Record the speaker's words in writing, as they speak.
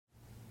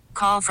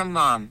Call from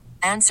mom.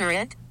 Answer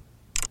it.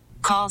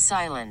 Call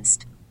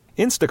silenced.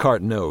 Instacart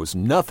knows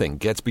nothing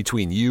gets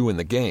between you and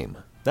the game.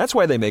 That's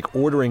why they make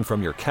ordering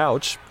from your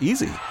couch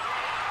easy.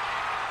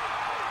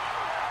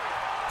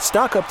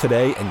 Stock up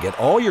today and get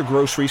all your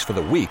groceries for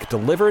the week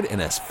delivered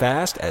in as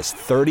fast as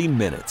 30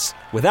 minutes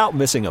without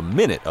missing a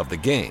minute of the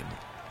game.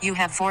 You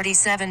have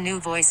 47 new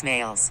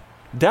voicemails.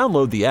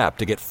 Download the app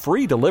to get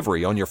free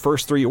delivery on your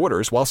first 3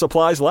 orders while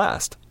supplies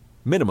last.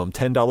 Minimum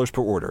 $10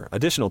 per order.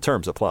 Additional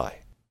terms apply.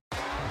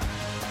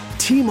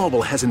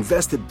 T-Mobile has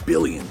invested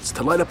billions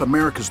to light up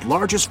America's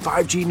largest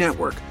 5G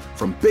network,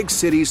 from big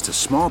cities to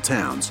small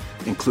towns,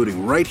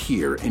 including right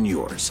here in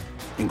yours.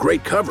 And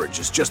great coverage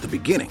is just the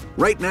beginning.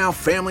 Right now,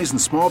 families and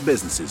small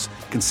businesses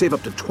can save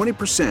up to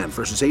 20%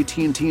 versus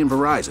AT&T and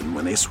Verizon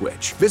when they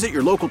switch. Visit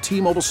your local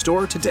T-Mobile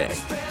store today.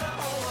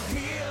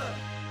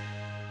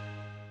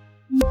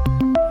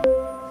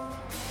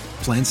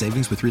 Plan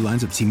savings with 3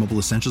 lines of T-Mobile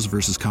Essentials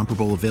versus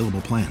comparable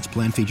available plans.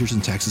 Plan features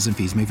and taxes and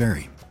fees may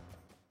vary.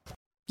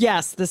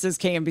 Yes, this is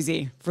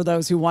KMBZ, for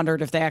those who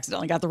wondered if they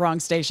accidentally got the wrong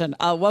station.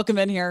 Welcome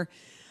in here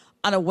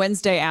on a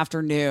Wednesday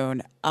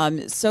afternoon.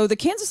 So the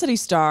Kansas City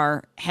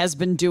Star has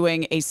been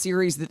doing a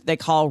series that they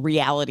call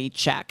Reality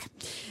Check,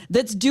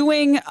 that's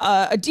doing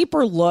a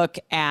deeper look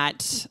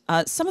at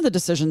some of the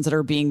decisions that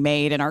are being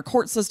made in our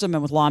court system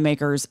and with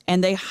lawmakers.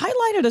 And they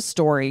highlighted a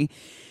story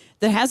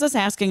that has us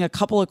asking a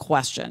couple of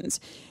questions.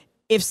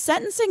 If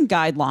sentencing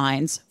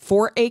guidelines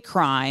for a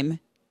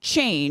crime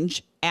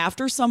change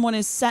after someone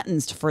is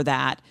sentenced for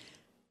that,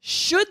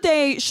 should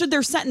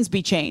their sentence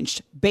be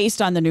changed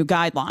based on the new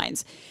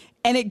guidelines?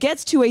 And it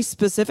gets to a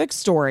specific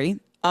story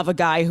of a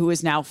guy who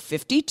is now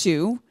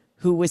 52,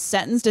 who was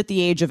sentenced at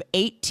the age of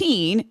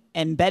 18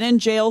 and been in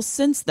jail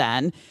since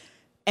then,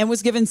 and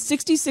was given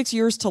 66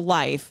 years to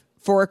life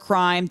for a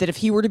crime that, if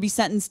he were to be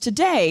sentenced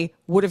today,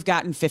 would have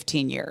gotten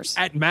 15 years.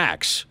 At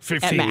max,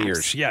 15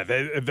 years. Yeah,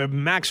 the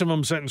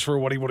maximum sentence for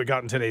what he would have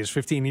gotten today is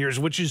 15 years,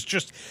 which is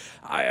just,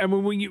 I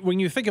mean, when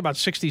you think about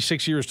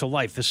 66 years to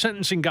life, the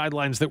sentencing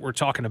guidelines that we're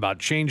talking about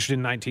changed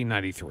in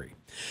 1993.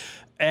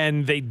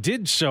 And they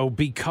did so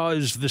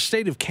because the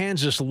state of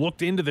Kansas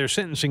looked into their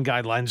sentencing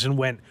guidelines and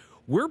went,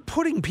 we're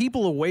putting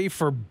people away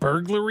for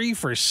burglary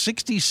for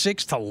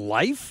 66 to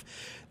life?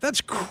 That's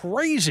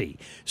crazy.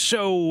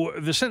 So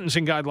the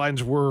sentencing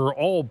guidelines were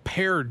all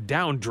pared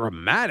down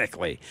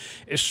dramatically,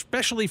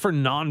 especially for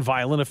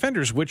nonviolent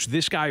offenders, which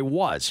this guy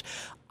was.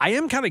 I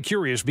am kind of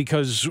curious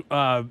because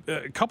a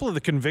couple of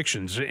the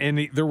convictions,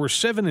 and there were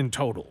 7 in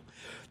total.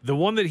 The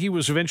one that he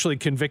was eventually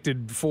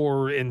convicted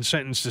for and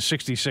sentenced to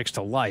 66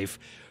 to life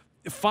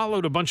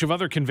followed a bunch of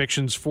other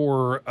convictions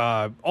for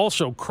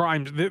also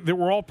crimes. They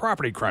were all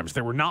property crimes.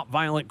 They were not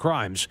violent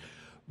crimes.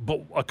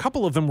 But a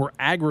couple of them were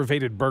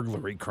aggravated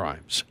burglary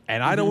crimes.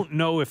 And I don't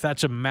know if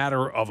that's a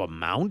matter of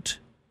amount,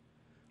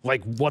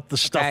 like what the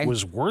stuff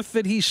was worth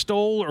that he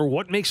stole, or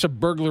what makes a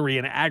burglary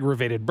an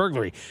aggravated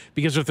burglary.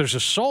 Because if there's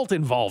assault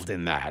involved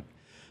in that,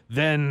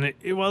 then,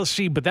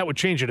 but that would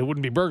change it. It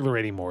wouldn't be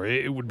burglary anymore.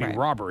 It would be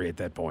robbery at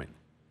that point.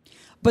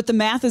 But the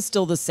math is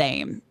still the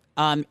same.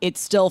 It's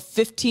still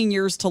 15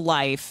 years to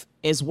life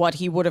is what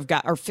he would have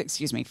got,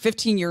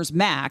 15 years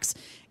max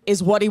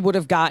is what he would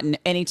have gotten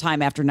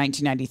anytime after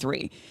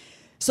 1993.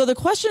 So the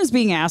question is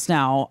being asked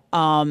now,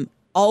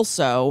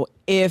 also,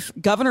 if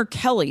Governor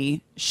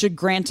Kelly should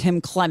grant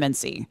him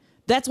clemency.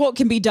 That's what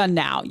can be done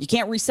now. You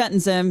can't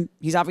resentence him.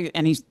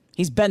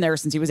 He's been there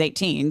since he was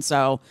 18,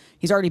 so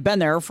he's already been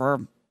there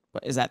for,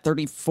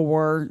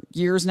 34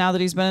 years now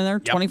that he's been in there?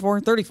 Yep.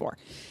 24, 34.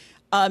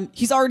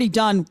 He's already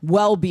done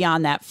well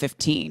beyond that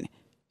 15.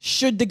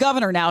 Should the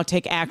governor now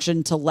take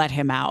action to let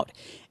him out?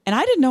 And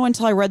I didn't know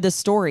until I read this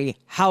story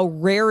how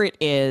rare it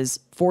is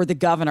for the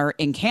governor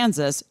in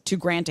Kansas to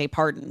grant a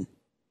pardon.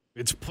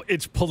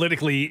 It's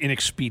politically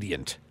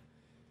inexpedient.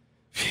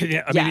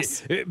 I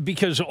mean,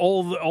 because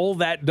all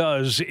that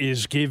does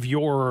is give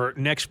your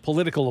next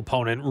political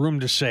opponent room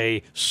to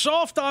say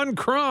soft on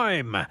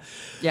crime.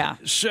 Yeah.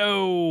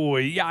 So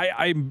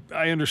I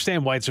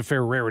understand why it's a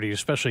fair rarity,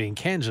 especially in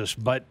Kansas.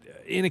 But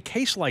in a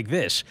case like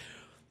this,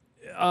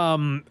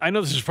 I know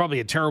this is probably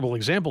a terrible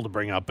example to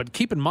bring up, but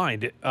keep in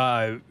mind,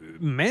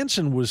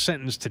 Manson was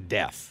sentenced to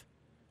death.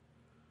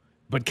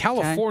 But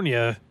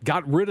California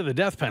got rid of the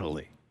death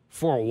penalty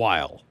for a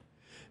while.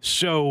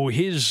 So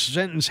his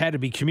sentence had to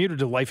be commuted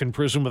to life in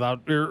prison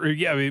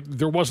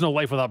there was no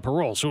life without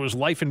parole. So it was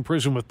life in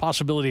prison with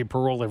possibility of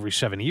parole every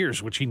 7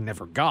 years, which he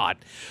never got.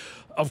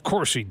 Of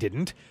course he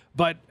didn't.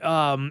 But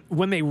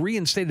when they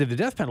reinstated the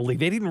death penalty,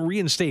 they didn't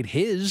reinstate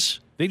his.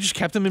 They just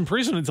kept him in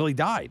prison until he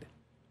died.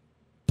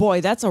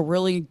 Boy, that's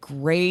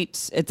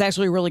it's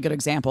actually a really good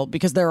example,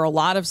 because there are a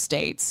lot of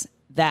states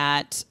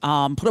that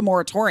put a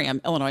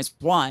moratorium, Illinois is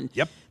one,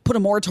 put a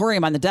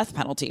moratorium on the death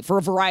penalty for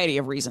a variety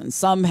of reasons.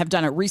 Some have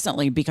done it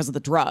recently because of the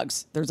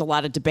drugs. There's a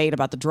lot of debate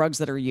about the drugs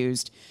that are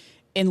used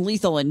in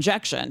lethal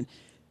injection.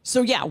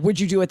 So yeah, would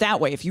you do it that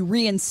way? If you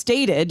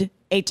reinstated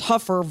a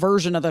tougher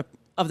version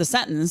of the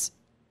sentence,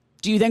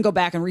 do you then go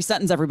back and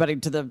resentence everybody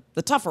to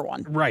the tougher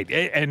one? Right.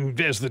 And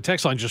as the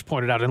text line just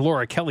pointed out, in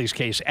Laura Kelly's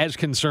case, as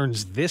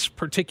concerns this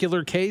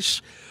particular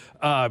case,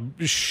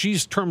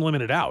 she's term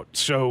limited out.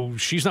 So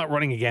she's not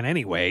running again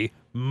anyway.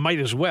 Might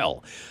as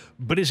well.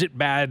 But is it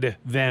bad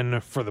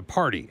then for the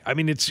party? I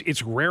mean,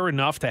 it's rare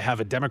enough to have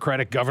a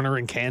Democratic governor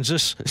in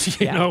Kansas,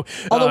 you know.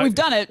 Although we've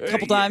done it a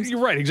couple times. You're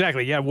right,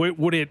 exactly. Yeah,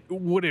 would it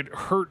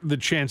hurt the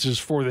chances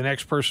for the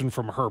next person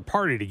from her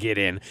party to get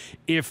in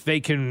if they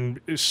can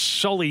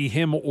sully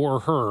him or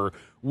her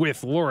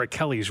with Laura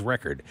Kelly's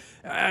record?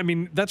 I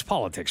mean, that's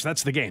politics.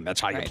 That's the game. That's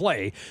how you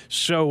play.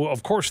 So,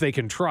 of course, they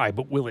can try,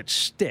 but will it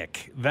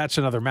stick? That's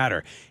another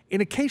matter.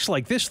 In a case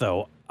like this,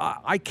 though,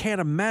 I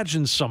can't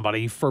imagine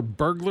somebody for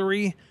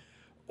burglary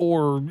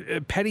or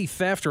petty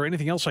theft or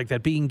anything else like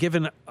that being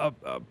given a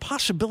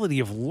possibility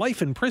of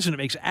life in prison. It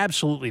makes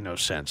absolutely no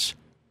sense.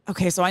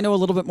 Okay, so I know a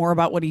little bit more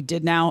about what he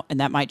did now, and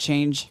that might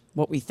change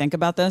what we think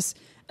about this.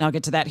 And I'll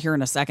get to that here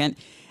in a second.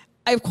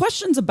 I have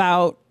questions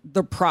about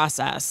the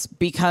process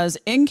because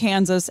in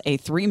Kansas, a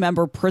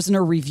 3-member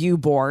prisoner review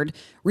board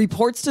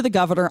reports to the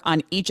governor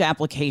on each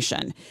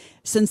application.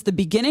 Since the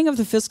beginning of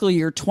the fiscal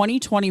year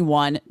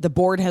 2021, the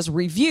board has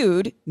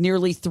reviewed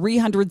nearly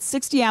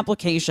 360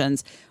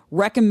 applications,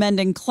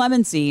 recommending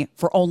clemency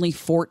for only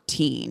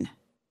 14.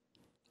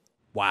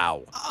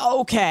 Wow.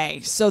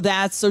 Okay, so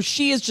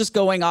she is just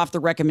going off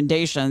the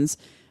recommendations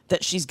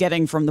that she's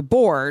getting from the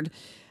board,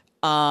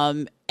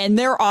 and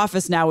their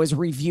office now is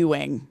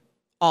reviewing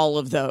all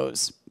of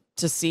those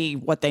to see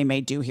what they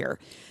may do here.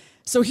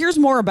 So here's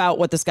more about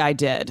what this guy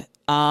did.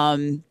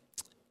 And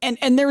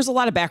there's a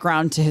lot of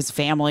background to his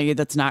family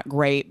that's not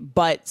great,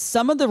 but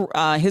some of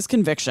his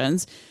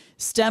convictions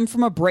stem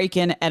from a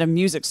break-in at a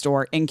music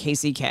store in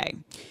KCK.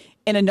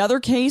 In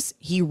another case,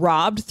 he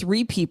robbed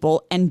 3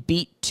 people and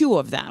beat 2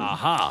 of them.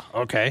 Aha,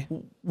 okay.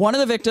 One of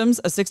the victims,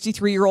 a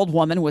 63-year-old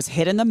woman, was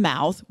hit in the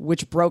mouth,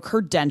 which broke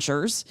her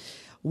dentures.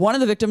 One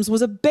of the victims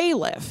was a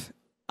bailiff.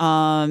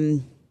 But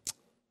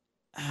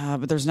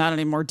there's not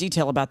any more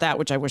detail about that,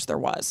 which I wish there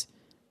was.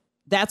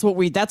 That's what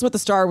the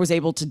Star was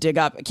able to dig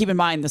up. Keep in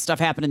mind, this stuff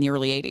happened in the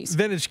early 80s.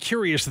 Then it's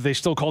curious that they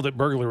still called it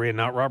burglary and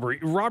not robbery.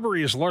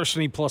 Robbery is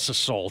larceny plus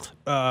assault.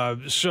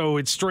 So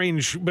it's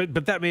strange,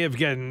 but that may have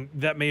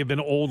been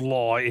old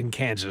law in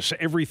Kansas.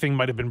 Everything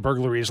might have been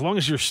burglary. As long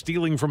as you're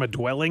stealing from a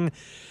dwelling,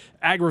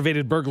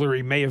 aggravated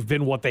burglary may have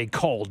been what they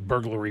called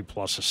burglary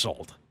plus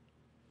assault.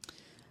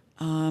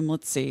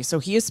 Let's see. So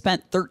he has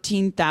spent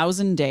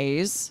 13,000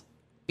 days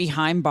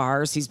behind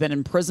bars. He's been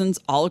in prisons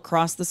all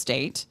across the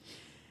state.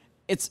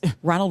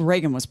 Ronald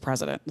Reagan was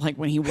president, like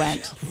when he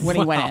went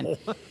in.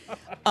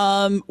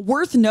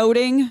 Worth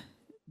noting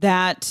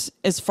that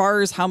as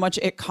far as how much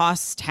it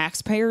costs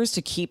taxpayers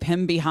to keep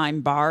him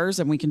behind bars,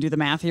 and we can do the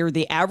math here,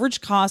 the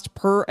average cost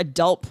per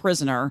adult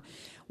prisoner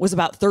was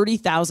about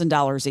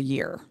 $30,000 a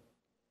year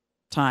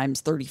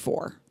times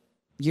 34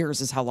 years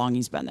is how long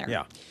he's been there.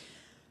 Yeah.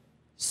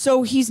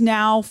 So he's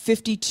now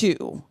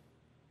 52.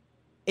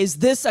 Is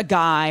this a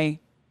guy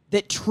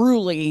that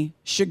truly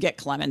should get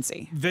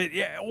clemency?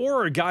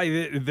 Or a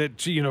guy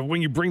that,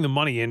 when you bring the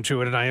money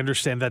into it, and I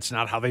understand that's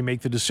not how they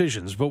make the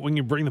decisions, but when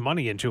you bring the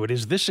money into it,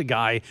 is this a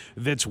guy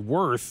that's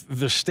worth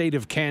the state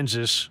of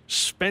Kansas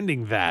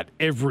spending that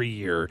every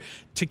year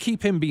to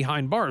keep him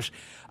behind bars?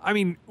 I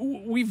mean,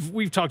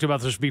 we've talked about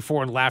this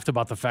before and laughed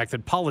about the fact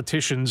that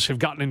politicians have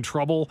gotten in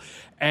trouble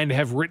and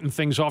have written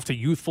things off to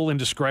youthful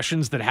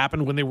indiscretions that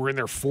happened when they were in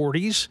their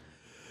 40s.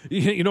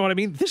 You know what I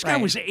mean? This guy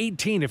was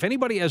 18. If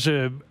anybody has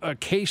a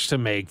case to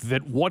make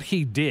that what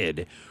he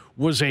did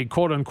was a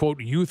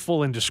quote-unquote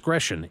youthful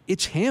indiscretion,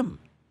 it's him.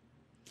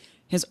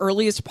 His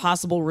earliest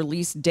possible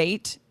release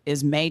date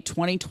is May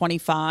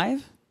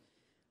 2025.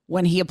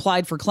 When he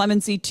applied for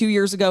clemency 2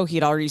 years ago, he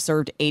had already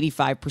served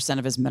 85%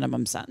 of his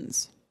minimum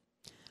sentence.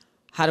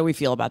 How do we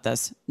feel about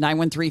this?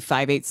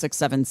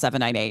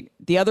 913-586-7798.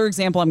 The other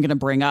example I'm going to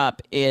bring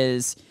up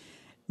is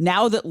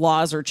now that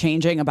laws are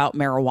changing about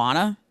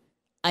marijuana,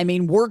 I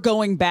mean, we're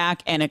going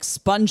back and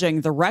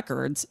expunging the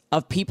records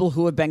of people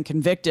who have been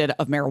convicted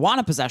of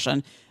marijuana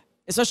possession,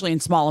 especially in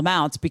small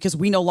amounts, because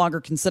we no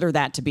longer consider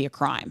that to be a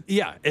crime.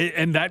 Yeah,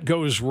 and that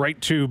goes right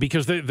to,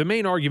 because the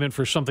main argument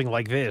for something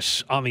like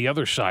this on the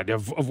other side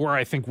of where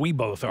I think we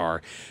both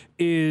are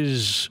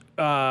is,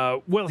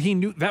 he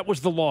knew that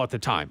was the law at the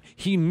time.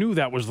 He knew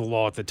that was the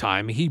law at the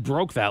time. He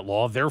broke that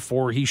law.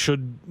 Therefore, he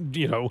should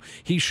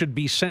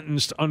be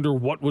sentenced under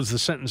what was the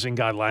sentencing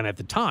guideline at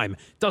the time.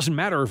 Doesn't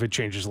matter if it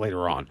changes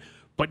later on.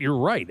 But you're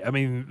right. I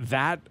mean,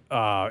 that,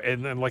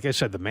 and like I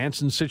said, the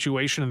Manson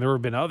situation, and there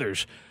have been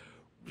others,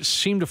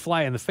 seem to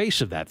fly in the face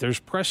of that. There's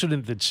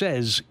precedent that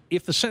says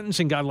if the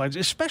sentencing guidelines,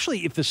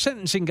 especially if the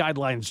sentencing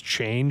guidelines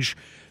change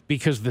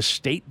because the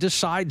state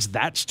decides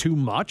that's too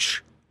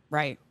much,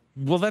 right?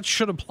 Well, that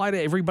should apply to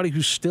everybody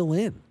who's still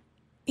in.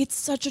 It's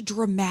such a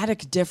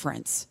dramatic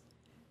difference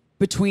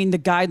between the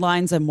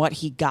guidelines and what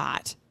he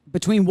got,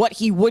 between what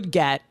he would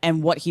get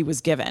and what he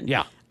was given.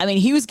 Yeah. I mean,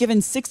 he was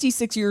given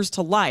 66 years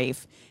to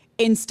life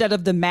instead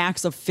of the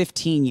max of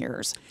 15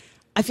 years.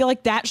 I feel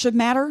like that should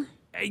matter.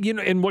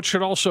 And what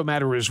should also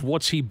matter is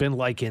what's he been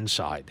like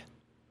inside.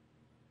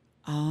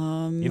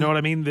 You know what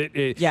I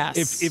mean?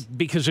 Yes.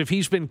 Because if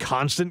he's been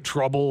constant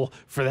trouble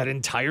for that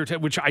entire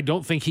time, which I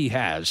don't think he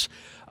has,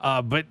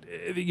 but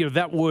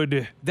that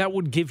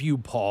would give you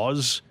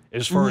pause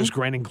as far as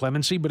granting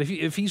clemency. But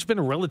if he's been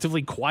a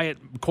relatively quiet,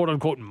 quote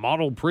unquote,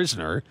 model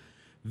prisoner,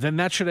 then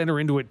that should enter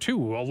into it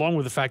too, along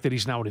with the fact that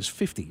he's now in his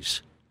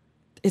 50s.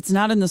 It's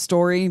not in the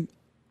story.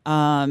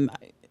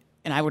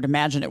 And I would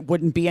imagine it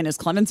wouldn't be in his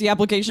clemency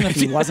application if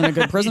he wasn't a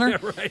good prisoner.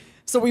 Yeah, right.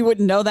 So we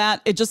wouldn't know that.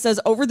 It just says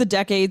over the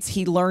decades,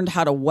 he learned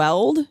how to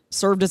weld,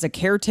 served as a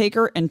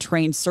caretaker, and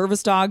trained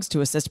service dogs to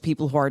assist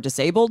people who are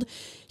disabled.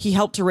 He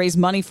helped to raise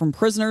money from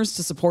prisoners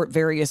to support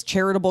various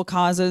charitable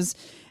causes.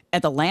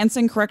 At the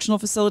Lansing Correctional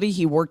Facility,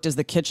 he worked as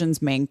the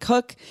kitchen's main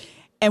cook.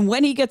 And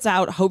when he gets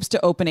out, hopes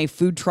to open a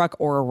food truck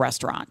or a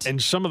restaurant.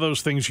 And some of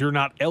those things you're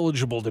not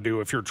eligible to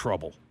do if you're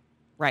trouble.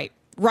 Right.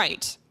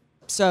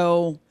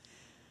 So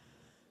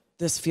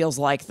this feels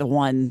like the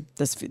one,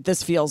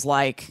 this feels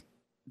like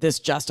this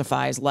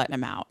justifies letting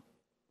him out.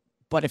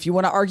 But if you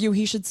want to argue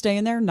he should stay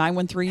in there,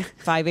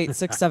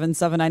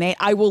 913-586-7798.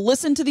 I will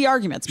listen to the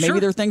arguments. Maybe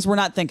there are things we're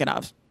not thinking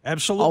of.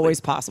 Absolutely. Always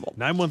possible.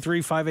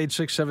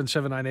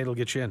 913-586-7798 will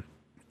get you in.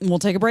 We'll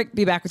take a break.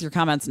 Be back with your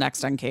comments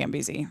next on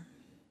KMBZ.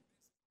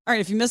 All right,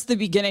 if you missed the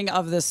beginning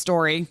of this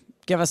story,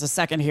 give us a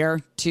second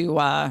here to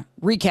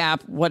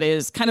recap what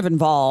is kind of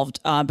involved.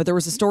 But there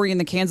was a story in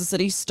the Kansas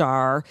City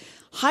Star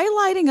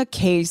highlighting a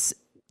case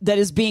that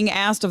is being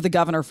asked of the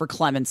governor for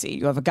clemency.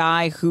 You have a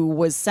guy who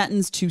was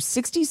sentenced to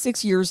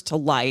 66 years to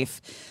life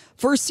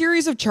for a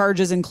series of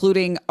charges,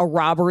 including a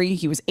robbery.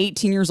 He was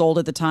 18 years old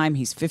at the time.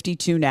 He's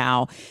 52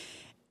 now.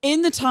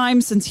 In the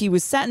time since he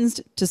was sentenced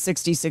to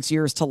 66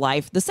 years to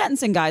life, the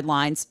sentencing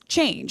guidelines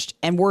changed.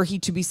 And were he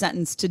to be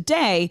sentenced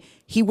today,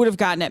 he would have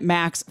gotten at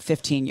max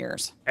 15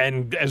 years.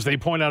 And as they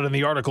point out in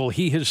the article,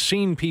 he has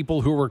seen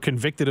people who were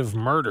convicted of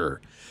murder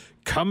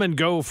come and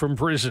go from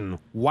prison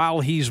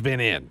while he's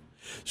been in.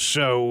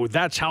 So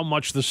that's how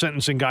much the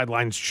sentencing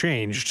guidelines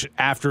changed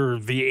after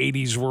the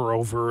 80s were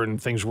over and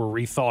things were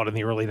rethought in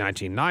the early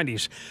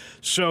 1990s.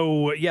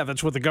 So, yeah,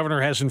 that's what the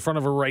governor has in front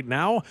of her right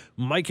now.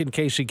 Mike in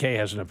KCK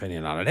has an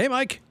opinion on it. Hey,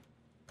 Mike.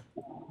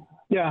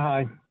 Yeah,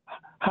 hi.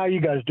 How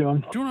you guys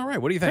doing? Doing all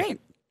right. What do you think?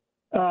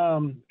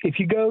 Great. If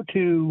you go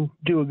to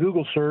do a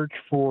Google search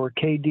for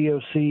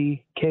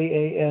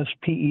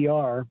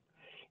KDOC-KASPER,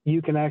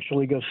 you can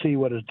actually go see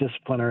what his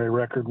disciplinary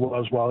record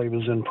was while he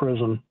was in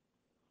prison.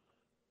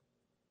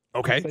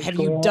 Okay. Have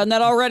you done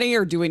that already,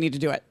 or do we need to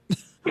do it?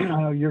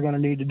 You're going to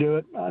need to do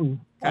it. I'm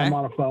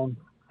on a phone.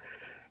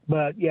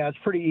 But, yeah, it's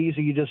pretty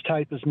easy. You just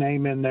type his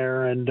name in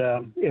there, and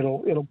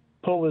it'll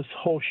pull this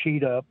whole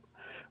sheet up,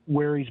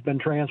 where he's been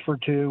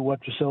transferred to,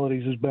 what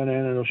facilities he's been in,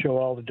 and it'll show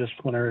all the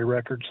disciplinary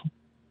records.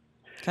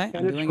 Okay,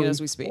 I'm doing it as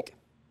we speak.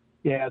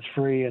 Yeah, it's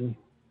free, and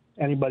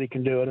anybody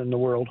can do it in the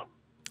world.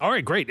 All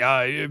right, great.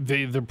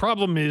 The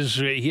problem is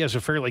he has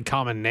a fairly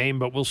common name,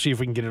 but we'll see if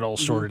we can get it all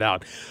sorted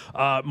out.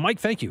 Mike,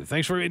 thank you.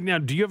 Thanks for now.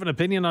 Do you have an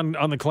opinion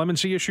on the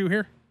clemency issue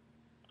here?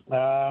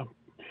 No.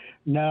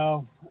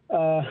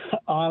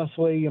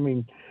 Honestly, I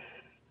mean,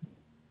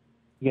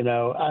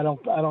 I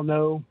don't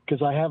know,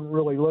 because I haven't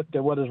really looked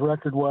at what his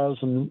record was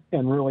and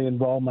really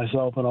involved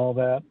myself in all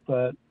that.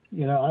 But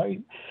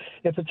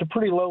if it's a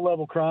pretty low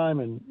level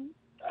crime, and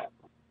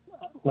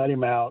let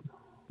him out,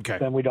 okay,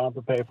 then we don't have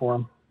to pay for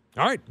him.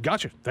 All right,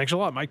 gotcha. Thanks a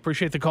lot, Mike.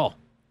 Appreciate the call.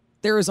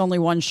 There is only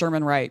one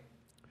Sherman Wright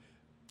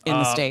in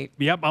the state.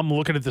 Yep, I'm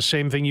looking at the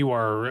same thing you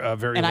are,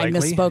 very and likely.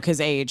 I misspoke his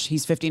age.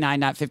 He's 59,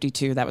 not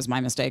 52. That was my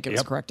mistake. It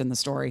was correct in the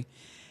story.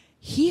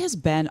 He has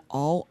been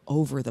all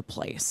over the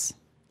place.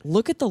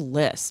 Look at the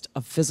list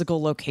of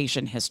physical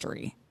location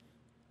history.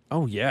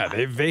 Oh, yeah.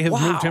 They have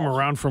moved him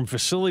around from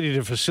facility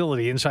to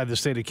facility inside the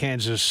state of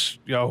Kansas.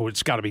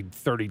 It's got to be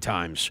 30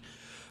 times.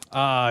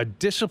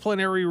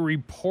 Disciplinary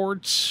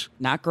reports.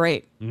 Not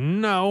great.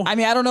 No. I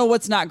mean, I don't know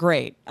what's not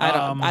great.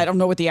 I don't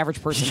know what the average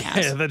person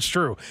has. Yeah, that's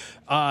true.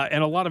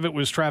 And a lot of it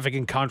was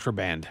trafficking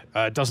contraband.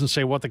 It doesn't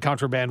say what the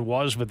contraband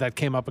was, but that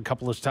came up a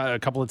couple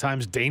of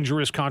times.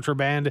 Dangerous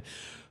contraband.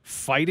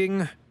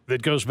 Fighting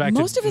that goes back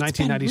to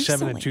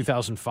 1997 and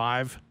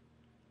 2005.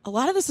 A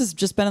lot of this has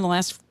just been in the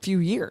last few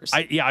years.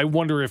 I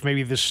wonder if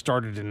maybe this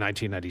started in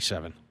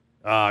 1997.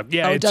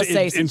 It does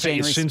say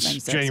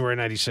since January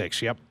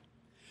 96. Yep.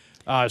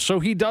 So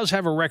he does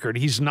have a record.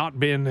 He's not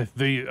been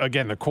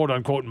the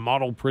quote-unquote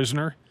model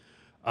prisoner,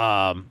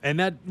 and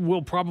that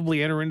will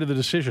probably enter into the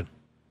decision.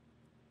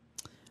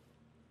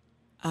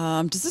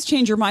 Does this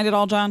change your mind at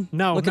all, John?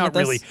 No, not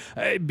really,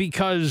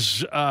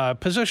 because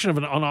possession of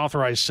an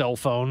unauthorized cell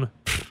phone,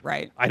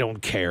 right? I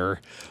don't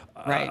care.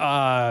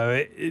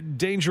 Right.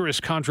 Dangerous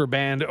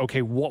contraband,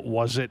 okay, what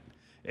was it?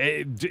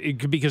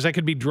 Because that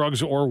could be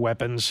drugs or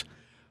weapons.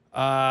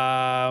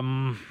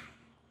 Fighting.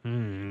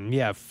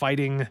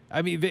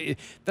 I mean,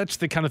 that's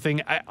the kind of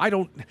thing. I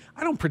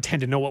don't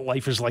pretend to know what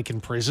life is like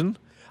in prison.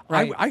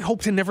 Right. I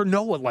hope to never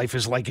know what life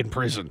is like in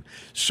prison.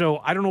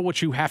 So I don't know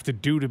what you have to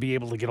do to be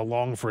able to get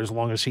along for as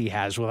long as he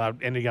has without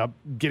ending up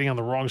getting on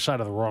the wrong side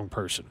of the wrong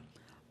person.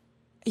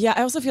 Yeah,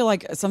 I also feel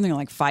like something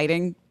like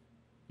fighting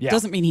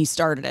doesn't mean he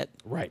started it.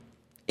 Right.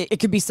 It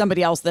could be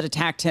somebody else that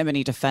attacked him and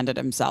he defended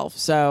himself.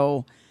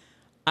 So,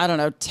 I don't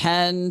know,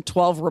 10,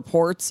 12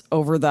 reports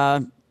over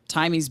the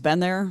time he's been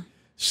there.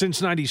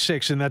 Since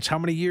 96, and that's how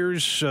many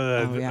years?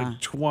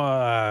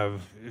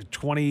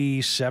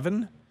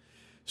 27?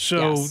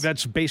 So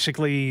that's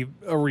basically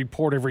a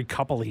report every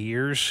couple of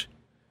years.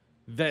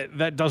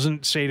 That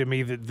doesn't say to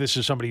me that this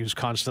is somebody who's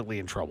constantly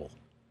in trouble.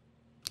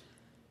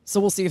 So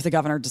we'll see if the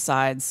governor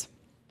decides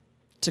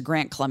to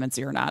grant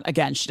clemency or not.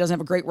 Again, she doesn't have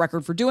a great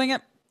record for doing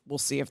it. We'll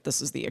see if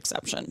this is the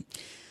exception.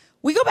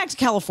 We go back to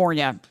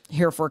California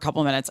here for a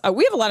couple of minutes.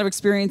 We have a lot of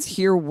experience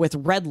here with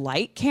red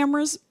light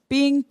cameras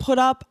being put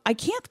up. I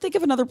can't think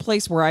of another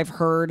place where I've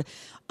heard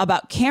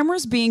about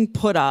cameras being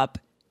put up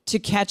to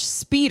catch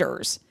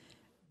speeders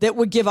that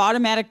would give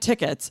automatic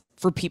tickets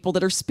for people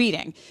that are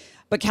speeding.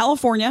 But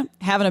California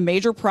having a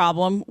major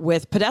problem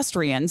with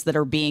pedestrians that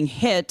are being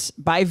hit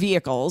by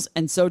vehicles.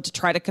 And so to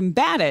try to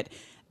combat it,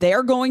 they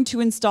are going to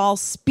install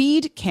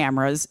speed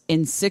cameras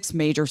in 6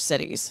 major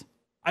cities.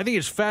 I think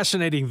it's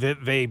fascinating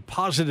that they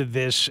posited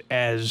this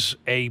as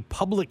a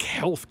public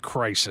health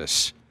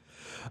crisis.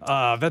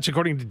 That's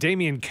according to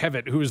Damian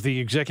Kevitt, who is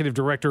the executive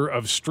director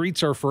of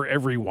Streets Are For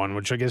Everyone,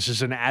 which I guess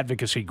is an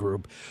advocacy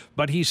group.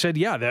 But he said,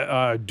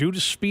 due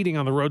to speeding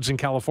on the roads in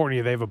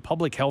California, they have a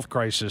public health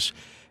crisis.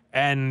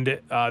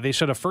 And they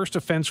said a first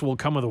offense will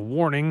come with a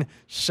warning.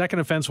 Second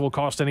offense will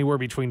cost anywhere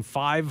between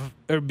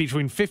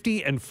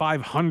 $50 and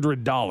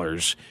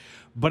 $500.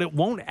 But it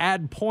won't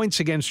add points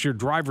against your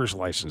driver's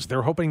license.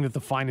 They're hoping that the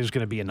fine is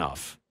going to be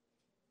enough.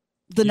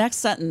 The next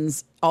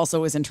sentence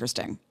also is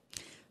interesting.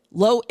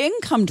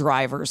 Low-income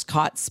drivers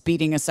caught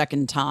speeding a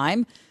second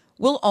time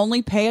will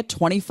only pay a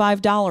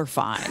 $25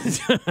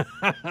 fine.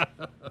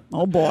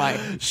 Oh, boy.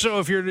 So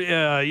if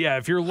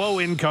you're low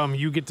income,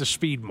 you get to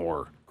speed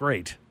more.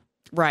 Great.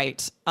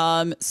 Right.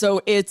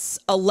 So it's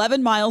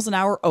 11 miles an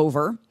hour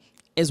over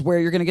is where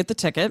you're going to get the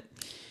ticket.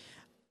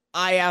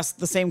 I asked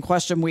the same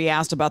question we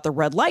asked about the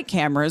red light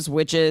cameras,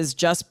 which is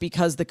just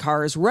because the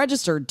car is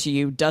registered to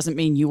you doesn't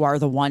mean you are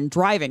the one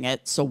driving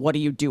it. So what do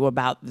you do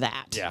about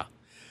that? Yeah.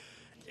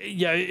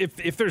 Yeah,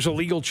 if there's a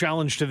legal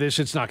challenge to this,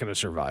 it's not going to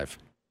survive.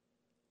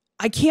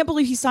 I can't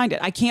believe he signed it.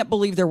 I can't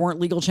believe there weren't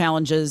legal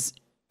challenges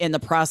in the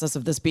process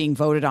of this being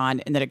voted on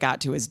and that it got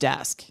to his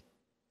desk.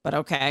 But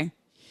okay.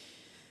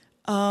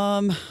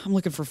 I'm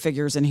looking for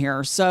figures in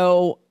here.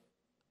 So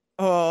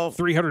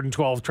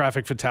 312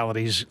 traffic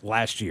fatalities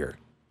last year.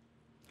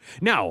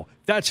 Now,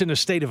 that's in a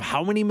state of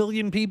how many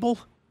million people?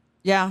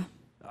 Yeah.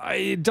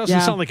 It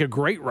doesn't sound like a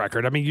great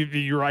record. I mean,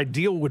 your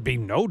ideal would be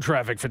no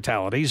traffic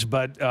fatalities,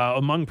 but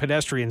among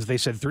pedestrians, they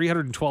said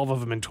 312 of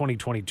them in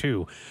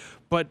 2022.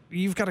 But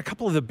you've got a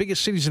couple of the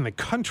biggest cities in the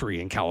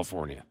country in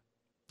California.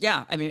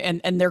 Yeah, I mean,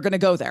 and they're going to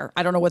go there.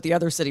 I don't know what the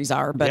other cities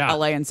are, but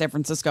LA and San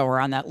Francisco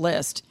are on that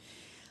list.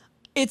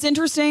 It's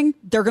interesting.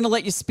 They're going to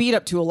let you speed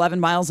up to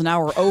 11 miles an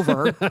hour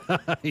over,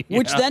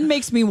 which then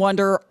makes me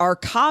wonder, are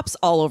cops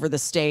all over the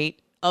state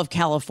of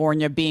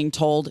California being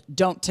told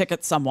don't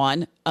ticket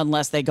someone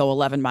unless they go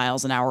 11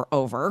 miles an hour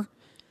over?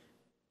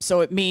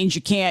 So it means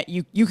you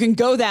can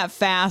go that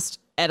fast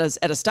at a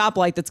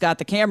stoplight that's got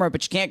the camera,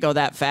 but you can't go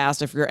that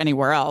fast if you're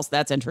anywhere else.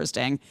 That's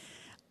interesting.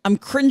 I'm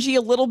cringy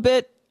a little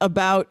bit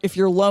about if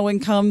you're low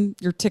income,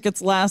 your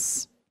ticket's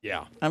less.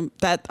 Yeah. I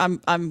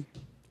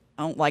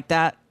don't like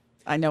that.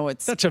 I know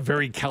that's a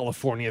very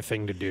California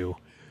thing to do.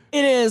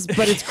 It is,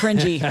 but it's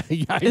cringy.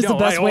 Is the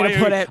best way to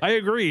put it. I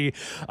agree.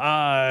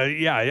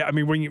 I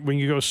mean, when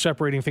you go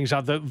separating things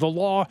out, the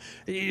law,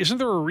 isn't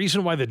there a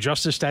reason why the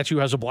justice statue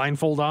has a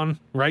blindfold on,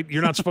 right?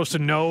 You're not supposed to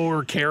know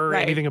or care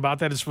anything about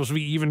that. It's supposed to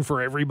be even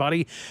for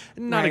everybody.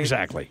 Not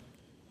exactly.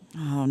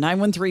 Oh,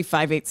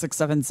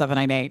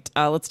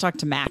 913-586-7798. Let's talk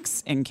to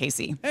Max in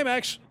Casey. Hey,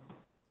 Max.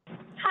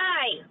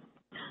 Hi.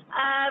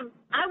 I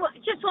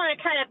just want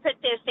to kind of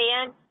put this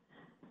in.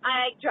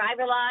 I drive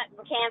a lot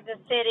in Kansas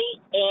City,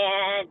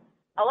 and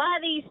a lot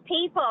of these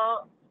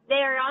people,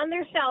 they're on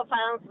their cell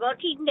phones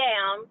looking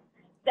down.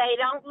 They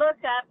don't look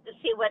up to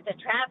see what the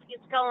traffic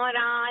is going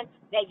on.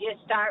 They just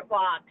start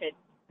walking.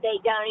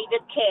 They don't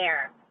even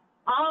care.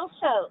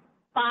 Also,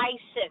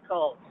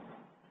 bicycles.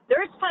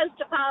 They're supposed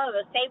to follow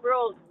the same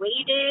rules we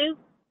do.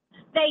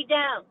 They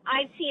don't.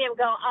 I see them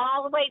go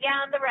all the way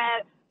down the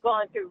road,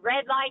 going through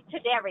red lights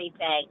and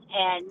everything,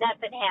 and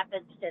nothing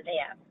happens to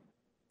them.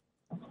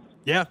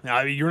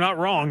 Yeah, you're not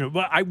wrong.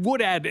 But I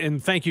would add,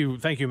 and thank you,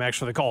 Max,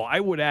 for the call. I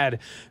would add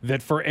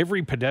that for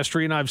every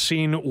pedestrian I've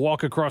seen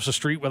walk across the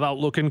street without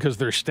looking because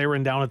they're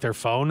staring down at their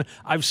phone,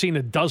 I've seen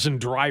a dozen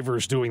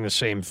drivers doing the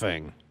same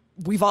thing.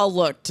 We've all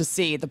looked to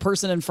see the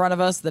person in front of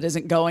us that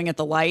isn't going at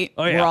the light.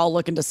 Oh, yeah. We're all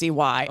looking to see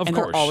why. Of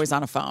course. They're always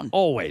on a phone.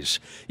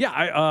 Always.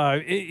 Yeah.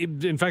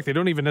 In fact, they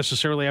don't even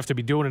necessarily have to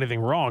be doing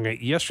anything wrong.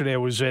 Yesterday, I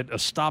was at a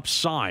stop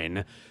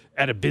sign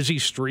at a busy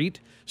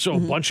street. So a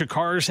bunch of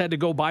cars had to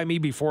go by me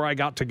before I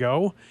got to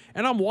go.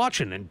 And I'm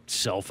watching and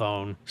cell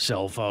phone.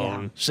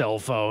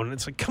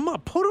 It's like, come on,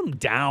 put them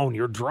down.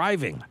 You're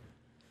driving.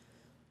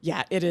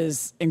 Yeah, it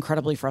is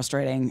incredibly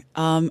frustrating.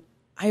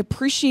 I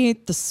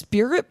appreciate the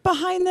spirit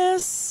behind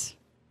this.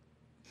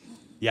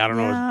 Yeah, I don't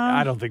know.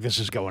 I don't think this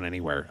is going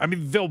anywhere. I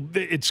mean,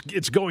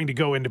 it's going to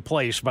go into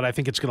place, but I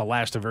think it's going to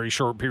last a very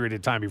short period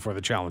of time before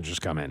the challenges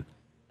come in.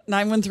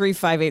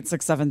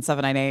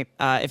 913-586-7798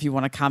 if you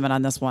want to comment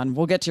on this one.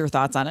 We'll get to your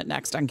thoughts on it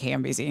next on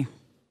KMBZ.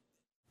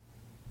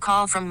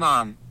 Call from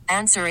mom.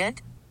 Answer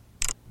it.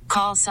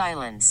 Call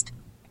silenced.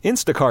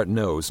 Instacart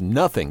knows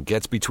nothing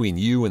gets between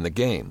you and the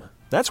game.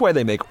 That's why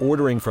they make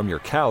ordering from your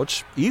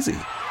couch easy.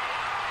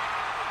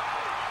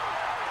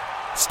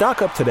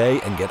 Stock up today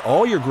and get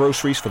all your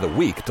groceries for the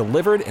week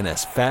delivered in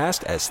as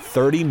fast as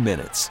 30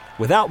 minutes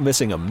without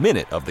missing a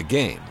minute of the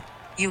game.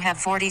 You have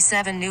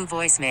 47 new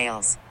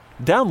voicemails.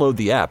 Download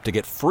the app to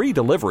get free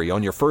delivery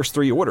on your first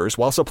 3 orders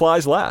while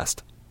supplies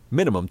last.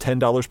 Minimum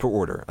 $10 per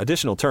order.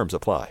 Additional terms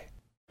apply.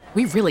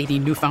 We really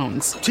need new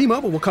phones.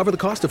 T-Mobile will cover the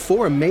cost of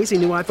 4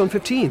 amazing new iPhone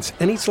 15s,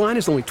 and each line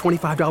is only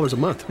 $25 a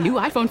month. New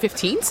iPhone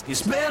 15s?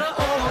 It's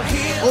better over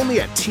here.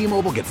 Only at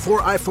T-Mobile, get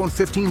 4 iPhone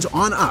 15s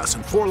on us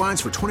and 4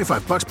 lines for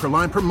 $25 per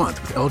line per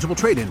month with eligible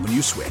trade-in when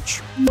you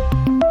switch.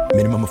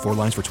 Minimum of 4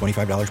 lines for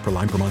 $25 per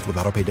line per month with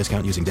autopay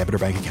discount using debit or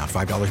bank account.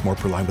 $5 more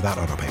per line without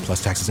autopay,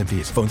 plus taxes and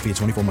fees. Phone fee at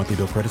 24 monthly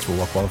bill credits for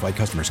well-qualified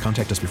customers.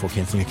 Contact us before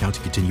canceling account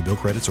to continue bill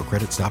credits or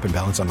credit stop and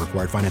balance on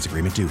required finance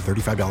agreement due.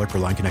 $35 per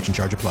line connection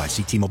charge applies.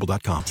 See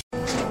T-Mobile.com.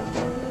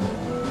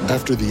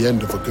 After the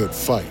end of a good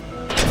fight,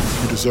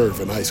 you deserve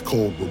an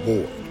ice-cold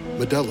reward.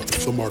 Modelo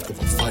is the mark of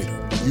a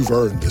fighter. You've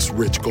earned this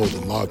rich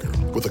golden lager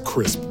with a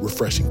crisp,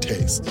 refreshing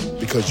taste.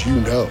 Because you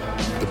know,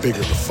 the bigger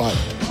the fight,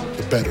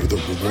 the better the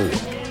reward.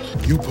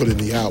 You put in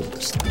the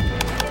hours,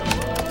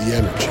 the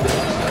energy,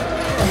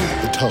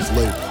 the tough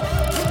labor.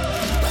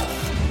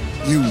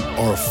 You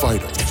are a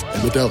fighter,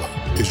 and Modelo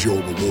is your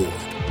reward.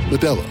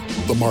 Modelo,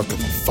 the mark of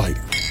a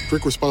fighter.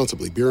 Drink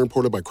responsibly. Beer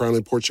imported by Crown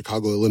Imports,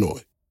 Chicago,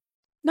 Illinois.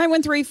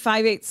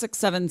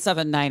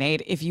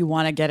 913-586-7798 if you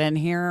want to get in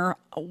here.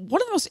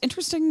 One of the most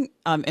interesting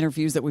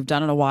interviews that we've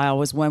done in a while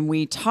was when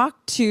we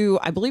talked to,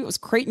 I believe it was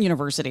Creighton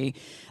University,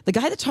 the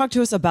guy that talked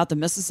to us about the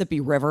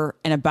Mississippi River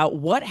and about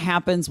what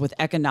happens with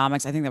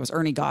economics. I think that was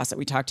Ernie Goss that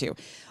we talked to.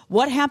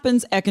 What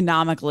happens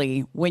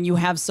economically when you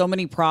have so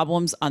many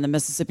problems on the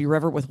Mississippi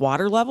River with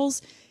water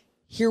levels?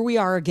 Here we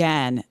are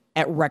again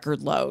at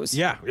record lows.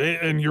 Yeah,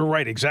 and you're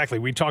right, exactly.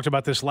 We talked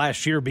about this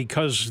last year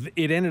because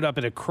it ended up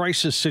in a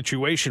crisis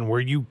situation where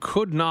you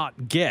could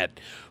not get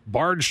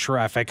barge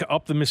traffic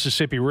up the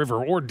Mississippi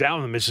River or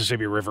down the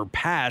Mississippi River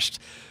past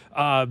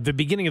the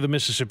beginning of the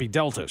Mississippi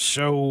Delta.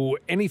 So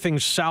anything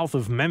south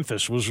of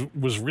Memphis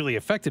was really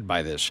affected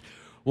by this.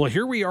 Well,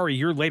 here we are a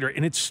year later,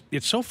 and it's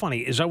so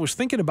funny. As I was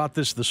thinking about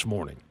this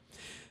morning,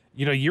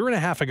 you know, a year and a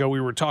half ago,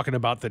 we were talking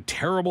about the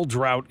terrible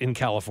drought in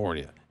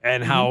California.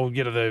 And how,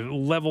 you know, the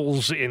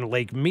levels in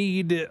Lake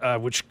Mead,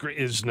 which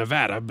is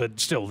Nevada, but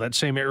still that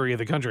same area of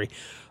the country,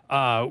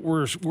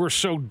 were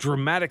so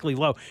dramatically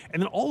low.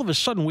 And then all of a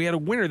sudden we had a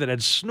winter that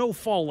had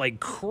snowfall like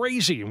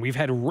crazy, and we've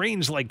had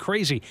rains like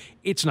crazy.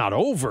 It's not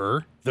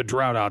over, the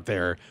drought out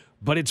there,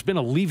 but it's been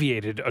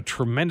alleviated a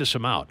tremendous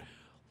amount.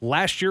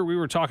 Last year, we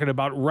were talking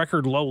about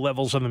record low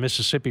levels on the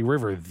Mississippi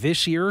River.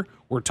 This year,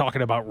 we're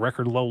talking about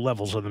record low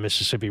levels on the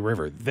Mississippi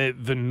River.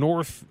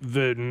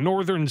 The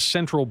northern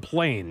central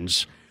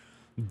plains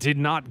did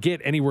not get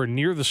anywhere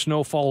near the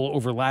snowfall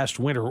over last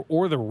winter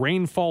or the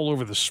rainfall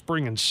over the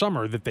spring and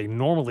summer that they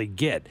normally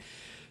get.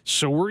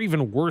 So we're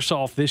even worse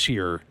off this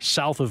year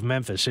south of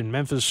Memphis, in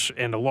Memphis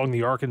and along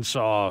the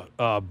Arkansas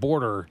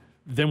border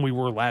than we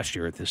were last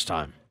year at this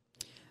time.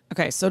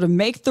 Okay, so to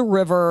make the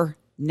river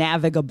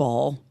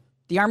navigable,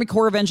 the Army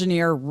Corps of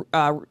Engineers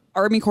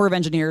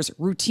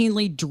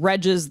routinely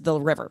dredges the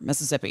river,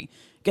 Mississippi,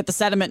 get the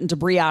sediment and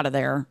debris out of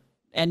there,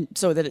 and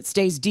so that it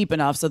stays deep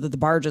enough so that the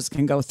barges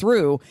can go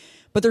through.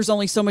 But there's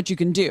only so much you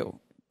can do.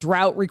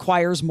 Drought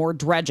requires more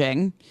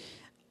dredging.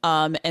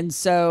 And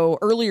so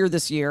earlier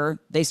this year,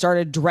 they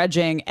started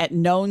dredging at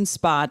known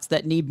spots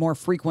that need more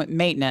frequent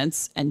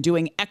maintenance and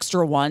doing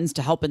extra ones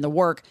to help in the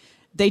work.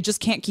 They just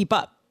can't keep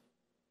up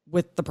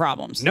with the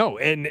problems. No,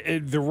 and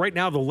right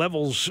now the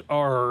levels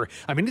are,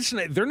 I mean,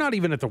 they're not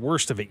even at the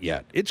worst of it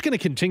yet. It's going to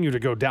continue to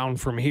go down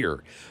from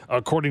here,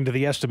 according to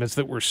the estimates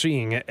that we're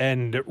seeing.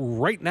 And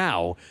right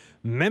now,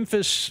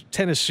 Memphis,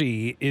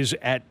 Tennessee is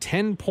at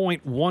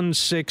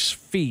 10.16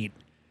 feet.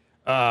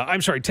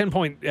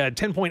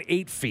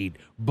 10.8 feet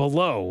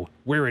below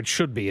where it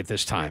should be at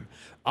this time.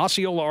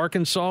 Osceola,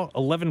 Arkansas,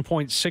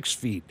 11.6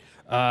 feet.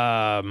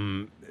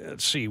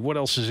 Let's see, what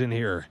else is in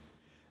here?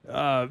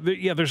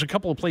 There's a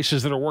couple of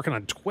places that are working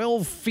on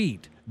 12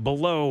 feet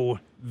below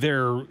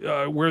their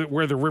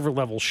where the river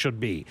level should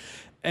be.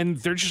 And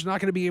they're just not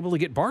going to be able to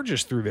get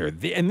barges through there.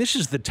 And this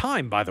is the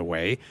time, by the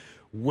way,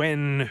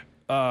 when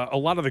a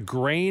lot of the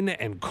grain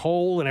and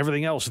coal and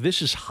everything else,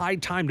 this is high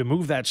time to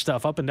move that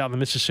stuff up and down the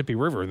Mississippi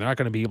River, and they're not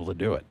going to be able to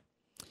do it.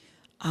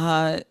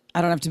 I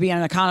don't have to be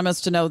an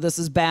economist to know this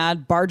is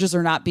bad. Barges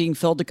are not being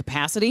filled to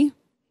capacity.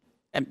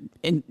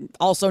 And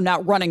also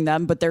not running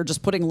them, but they're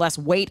just putting less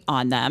weight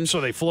on them.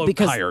 So they float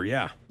higher,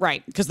 yeah.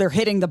 Right, because they're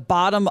hitting the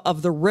bottom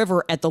of the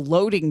river at the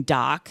loading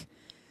dock,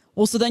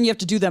 Well, so then you have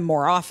to do them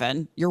more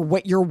often. You're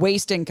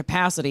wasting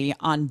capacity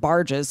on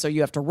barges, so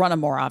you have to run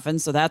them more often.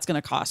 So that's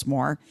going to cost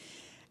more.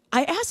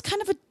 I asked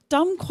kind of a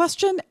dumb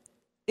question.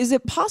 Is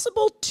it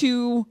possible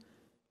to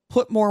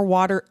put more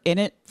water in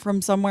it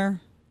from somewhere?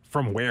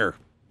 From where?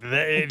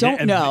 I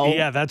don't know.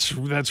 Yeah,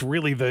 that's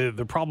really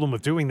the problem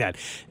with doing that.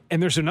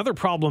 And there's another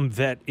problem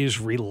that is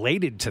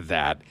related to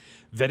that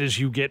as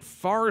you get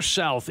far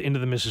south into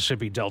the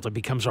Mississippi Delta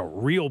becomes a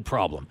real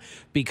problem.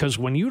 Because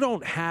when you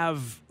don't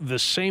have the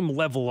same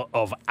level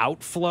of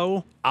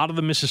outflow out of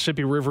the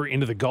Mississippi River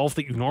into the Gulf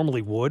that you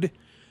normally would,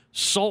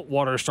 salt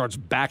water starts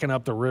backing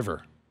up the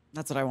river.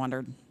 That's what I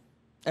wondered.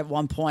 At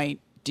one point,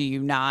 do you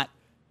not?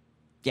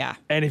 Yeah.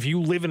 And if you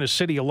live in a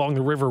city along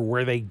the river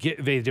where they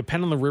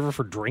depend on the river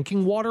for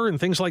drinking water and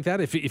things like that,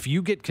 if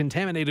you get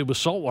contaminated with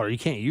salt water, you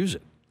can't use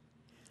it.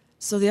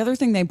 So the other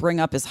thing they bring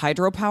up is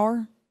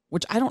hydropower,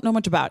 which I don't know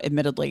much about,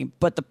 admittedly,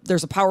 but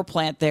there's a power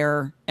plant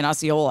there in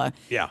Osceola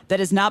that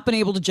has not been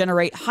able to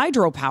generate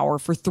hydropower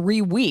for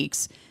 3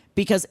 weeks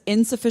because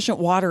insufficient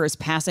water is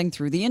passing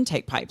through the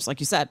intake pipes.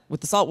 Like you said,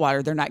 with the salt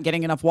water, they're not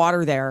getting enough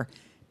water there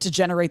to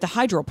generate the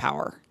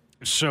hydropower.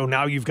 So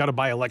now you've got to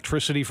buy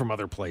electricity from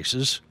other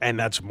places, and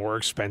that's more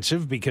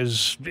expensive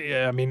because,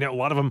 I mean, a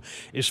lot of them,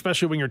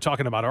 especially when you're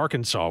talking about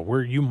Arkansas,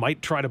 where you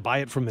might try to buy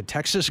it from the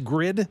Texas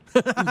grid.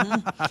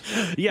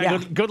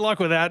 Mm-hmm. Good luck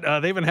with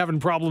that. They've been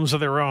having problems of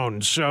their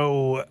own.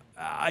 So,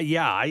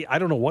 I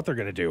don't know what they're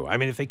going to do. I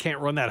mean, if they can't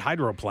run that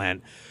hydro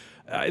plant,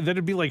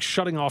 that'd be like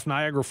shutting off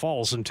Niagara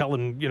Falls and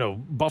telling,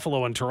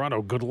 Buffalo and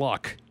Toronto, good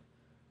luck.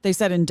 They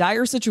said in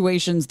dire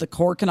situations, the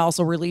Corps can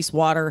also release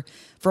water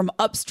from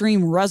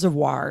upstream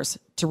reservoirs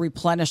to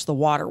replenish the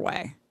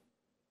waterway.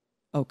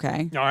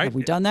 Okay. All right. Have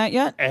we done that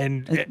yet?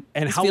 And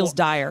this how feels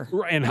dire.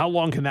 And how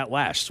long can that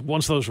last?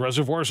 Once those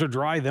reservoirs are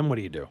dry, then what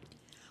do you do?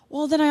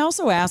 Well, then I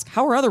also ask,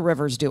 how are other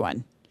rivers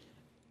doing?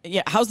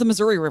 Yeah, how's the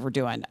Missouri River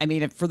doing? I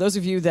mean, for those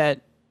of you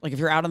that, like, if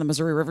you're out on the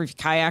Missouri River, if you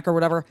kayak or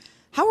whatever,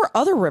 how are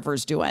other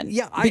rivers doing?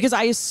 Yeah, because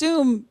I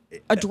assume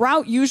a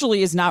drought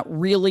usually is not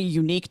really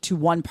unique to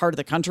one part of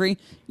the country.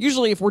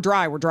 Usually, if we're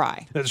dry, we're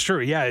dry. That's true.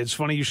 Yeah, it's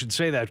funny you should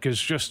say that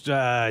because just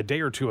a day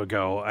or two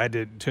ago, I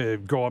had to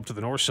go up to the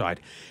north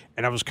side,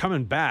 and I was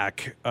coming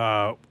back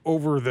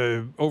over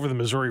the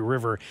Missouri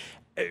River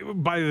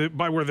by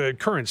where the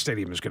current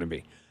stadium is going to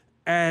be,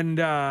 and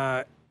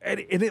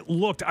it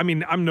looked. I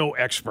mean, I'm no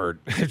expert,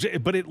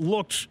 but it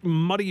looked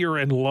muddier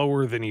and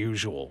lower than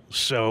usual.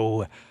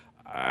 So.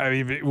 I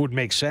mean, it would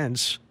make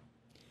sense.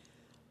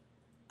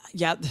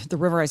 Yeah, the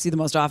river I see the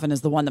most often is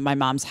the one that my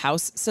mom's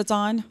house sits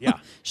on. Yeah.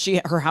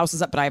 Her house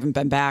is up, but I haven't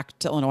been back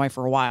to Illinois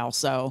for a while.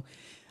 So,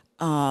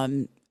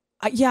 I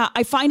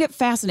find it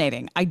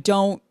fascinating. I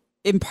don't,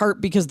 in part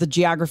because the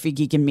geography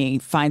geek in me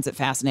finds it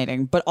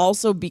fascinating, but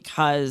also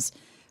because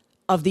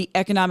of the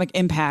economic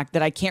impact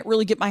that I can't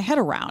really get my head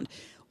around.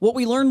 What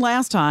we learned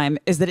last time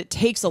is that it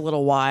takes a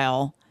little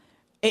while.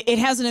 It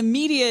has an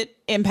immediate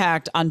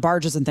impact on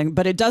barges and things,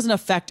 but it doesn't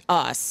affect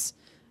us,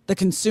 the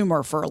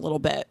consumer, for a little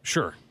bit.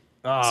 Sure.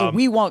 So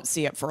we won't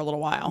see it for a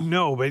little while.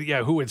 No, but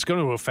who it's going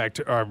to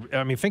affect are,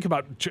 I mean, think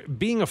about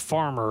being a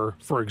farmer,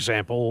 for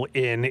example,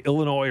 in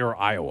Illinois or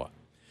Iowa,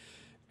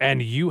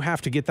 and you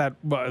have to get that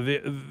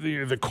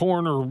the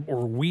corn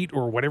or wheat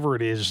or whatever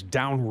it is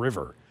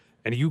downriver,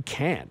 and you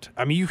can't.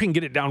 I mean, you can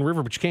get it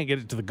downriver, but you can't get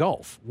it to the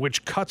Gulf,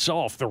 which cuts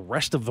off the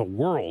rest of the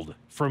world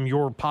from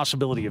your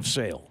possibility of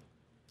sale.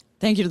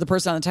 Thank you to the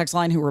person on the text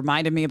line who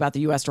reminded me about the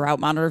U.S. Drought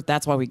Monitor.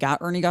 That's why we got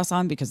Ernie Gus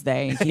on, because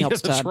he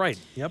helps that's right.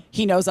 Yep.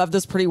 He knows of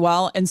this pretty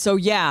well. And so,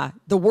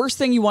 the worst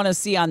thing you want to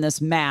see on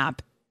this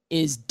map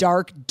is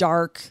dark,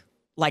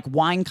 like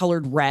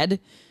wine-colored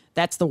red.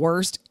 That's the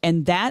worst.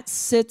 And that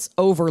sits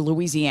over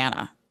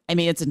Louisiana. I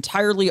mean, it's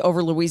entirely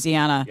over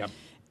Louisiana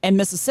and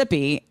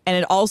Mississippi. And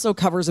it also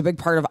covers a big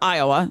part of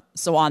Iowa,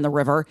 so on the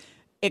river.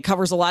 It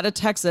covers a lot of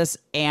Texas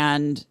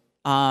and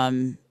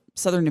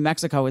southern New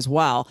Mexico as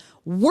well.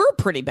 We're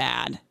pretty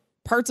bad.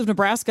 Parts of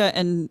Nebraska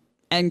and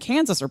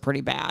Kansas are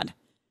pretty bad.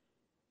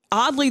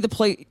 Oddly,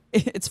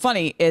 it's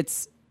funny.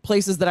 It's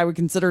places that I would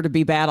consider to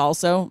be bad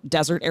also,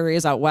 desert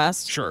areas out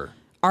west,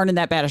 aren't in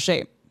that bad a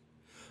shape.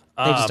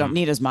 They just don't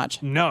need as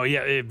much. No,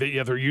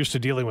 they're used to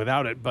dealing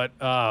without it. But,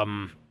 I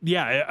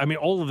mean,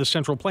 all of the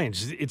Central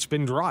Plains, it's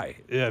been dry,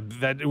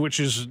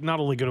 which is not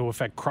only going to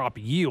affect crop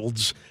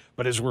yields,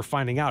 but as we're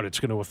finding out, it's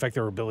going to affect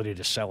their ability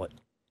to sell it.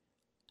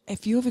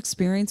 If you have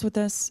experience with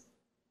this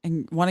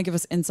and want to give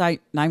us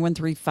insight,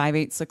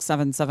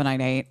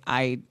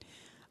 913-586-7798.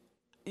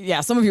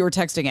 Some of you were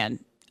texting in.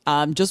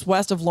 Just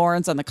west of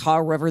Lawrence on the Kaw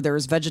River, there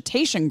is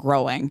vegetation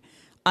growing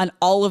on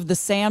all of the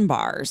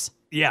sandbars.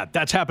 Yeah,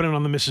 that's happening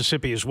on the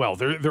Mississippi as well.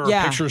 There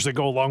are pictures that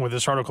go along with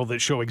this article that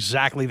show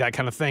exactly that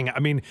kind of thing. I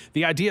mean,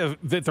 the idea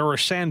that there are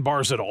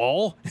sandbars at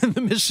all in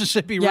the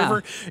Mississippi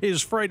River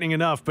is frightening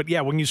enough. But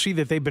when you see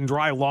that they've been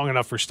dry long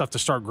enough for stuff to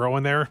start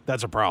growing there,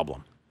 that's a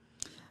problem.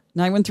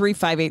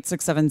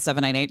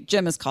 913-586-7798.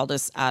 Jim has called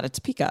us out of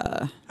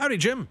Topeka. Howdy,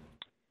 Jim.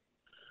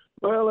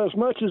 Well, as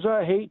much as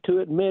I hate to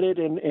admit it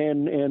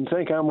and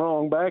think I'm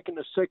wrong, back in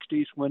the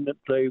 60s when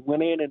they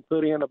went in and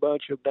put in a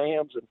bunch of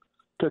dams and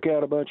took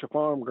out a bunch of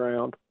farm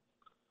ground.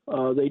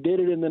 They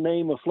did it in the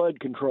name of flood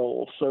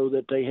control, so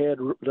that they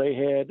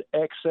had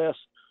excess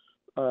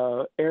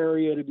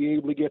area to be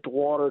able to get the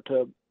water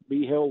to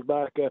be held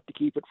back up to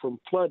keep it from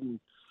flooding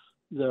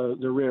the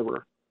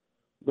river.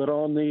 But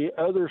on the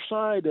other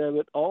side of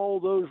it,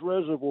 all those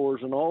reservoirs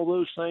and all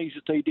those things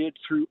that they did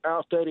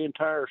throughout that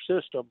entire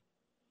system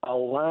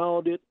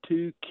allowed it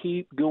to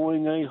keep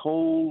going a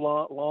whole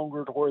lot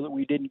longer to where that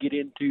we didn't get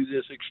into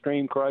this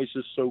extreme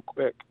crisis so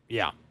quick.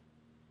 Yeah.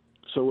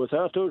 So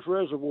without those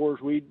reservoirs,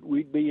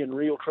 we'd be in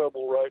real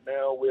trouble right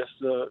now with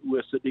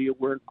the deal.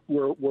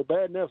 We're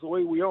bad enough the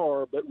way we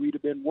are, but we'd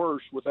have been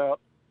worse without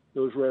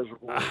those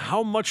reservoirs.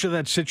 How much of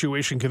that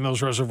situation can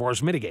those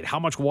reservoirs mitigate? How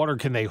much water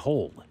can they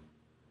hold?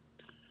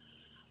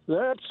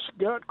 That's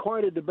got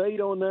quite a debate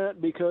on that,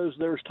 because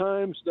there's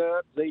times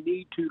that they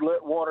need to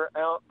let water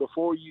out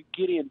before you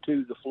get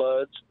into the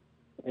floods,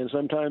 and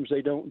sometimes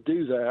they don't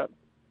do that.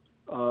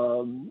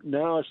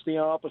 Now it's the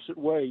opposite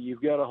way.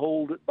 You've got to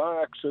hold it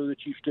back so that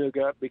you still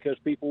got, because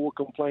people will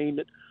complain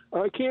that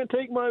I can't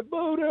take my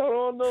boat out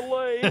on the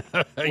lake.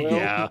 Well,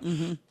 yeah.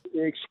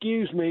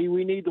 Excuse me,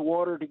 we need the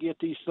water to get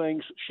these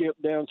things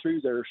shipped down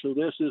through there. So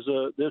this is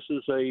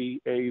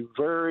a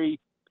very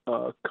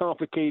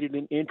complicated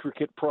and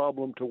intricate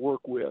problem to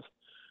work with,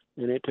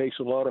 and it takes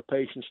a lot of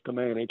patience to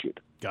manage it.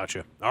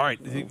 Gotcha. All right.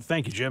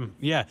 Thank you, Jim.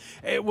 Yeah.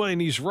 Well,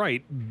 and he's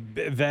right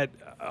that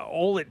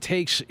all it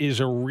takes is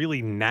a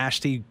really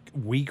nasty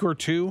week or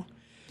two.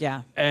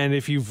 Yeah. And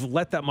if you've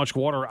let that much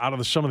water out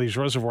of some of these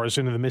reservoirs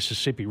into the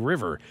Mississippi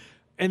River,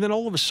 and then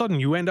all of a sudden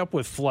you end up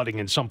with flooding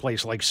in some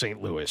place like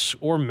St. Louis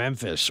or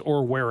Memphis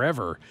or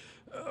wherever,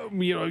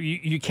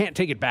 you can't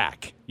take it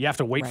back. You have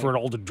to wait for it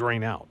all to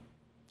drain out.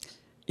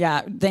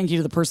 Yeah, thank you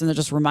to the person that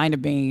just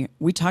reminded me.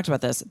 We talked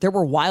about this. There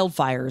were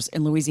wildfires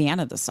in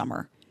Louisiana this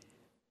summer,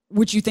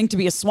 which you think to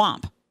be a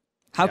swamp.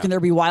 How can there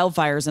be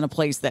wildfires in a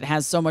place that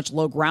has so much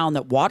low ground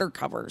that water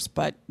covers?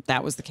 But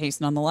that was the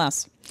case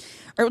nonetheless. All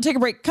right, we'll take a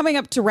break. Coming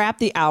up to wrap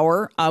the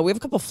hour, we have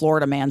a couple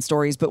Florida man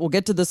stories, but we'll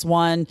get to this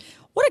one.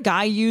 What a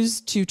guy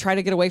used to try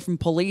to get away from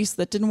police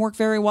that didn't work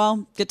very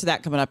well. Get to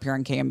that coming up here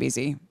on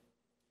KMBZ. A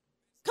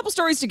couple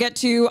stories to get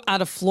to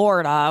out of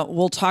Florida.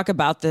 We'll talk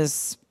about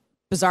this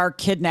bizarre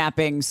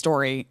kidnapping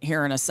story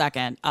here in a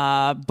second.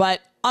 But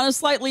on a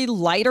slightly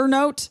lighter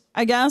note,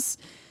 I guess,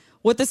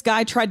 what this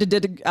guy tried to do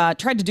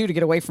to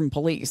get away from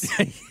police.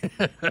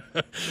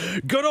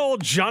 Good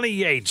old Johnny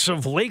Yates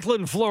of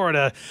Lakeland,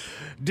 Florida,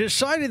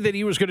 decided that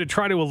he was going to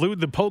try to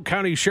elude the Polk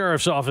County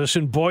Sheriff's Office.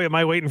 And boy, am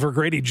I waiting for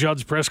Grady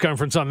Judd's press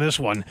conference on this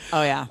one.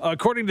 Oh, yeah.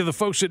 According to the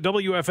folks at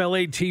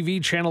WFLA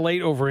TV Channel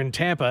 8 over in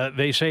Tampa,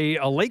 they say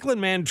a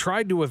Lakeland man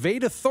tried to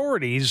evade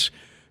authorities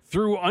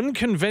through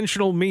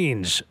unconventional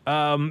means.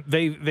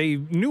 They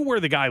knew where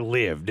the guy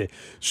lived.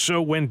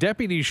 So when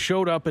deputies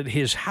showed up at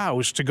his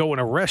house to go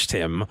and arrest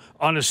him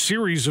on a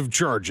series of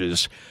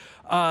charges,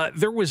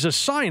 there was a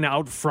sign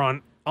out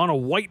front on a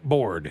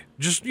whiteboard,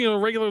 just,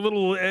 regular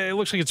little, it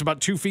looks like it's about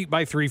 2 feet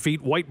by 3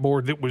 feet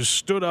whiteboard that was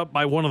stood up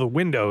by one of the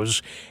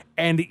windows.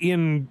 And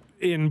in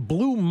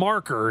blue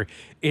marker,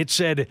 it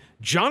said,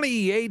 Johnny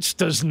Yates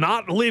does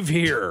not live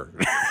here.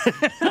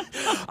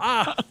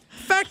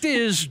 Fact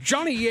is,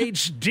 Johnny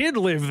Yates did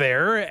live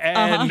there,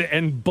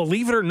 and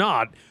believe it or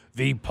not,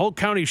 the Polk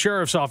County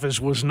Sheriff's Office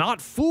was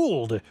not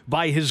fooled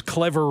by his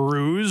clever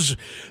ruse.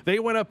 They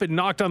went up and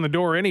knocked on the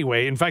door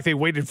anyway. In fact, they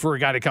waited for a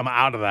guy to come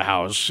out of the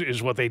house,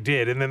 is what they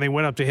did. And then they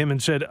went up to him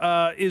and said,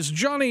 is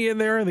Johnny in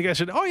there? And the guy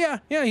said, oh, yeah,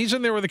 he's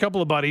in there with a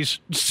couple of buddies.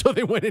 So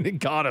they went in and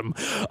got him.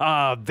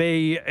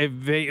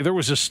 There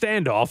was a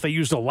standoff. They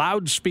used a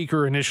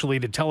loudspeaker initially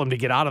to tell him to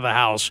get out of the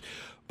house.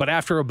 But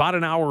after about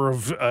an hour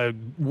of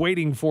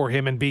waiting for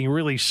him and being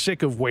really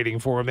sick of waiting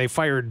for him, they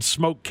fired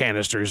smoke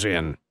canisters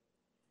in.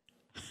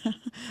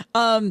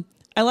 I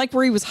like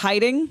where he was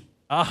hiding.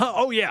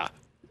 Oh, yeah.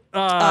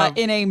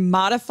 In a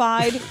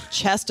modified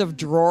chest of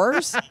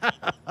drawers.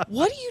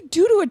 What do you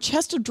do to a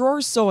chest of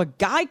drawers so a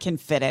guy can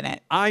fit in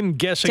it? I'm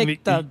guessing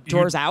take the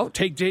drawers out.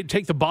 Take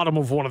the bottom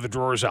of one of the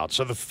drawers out,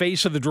 so the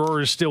face of the drawer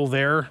is still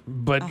there,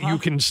 but you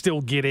can still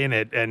get in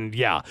it. And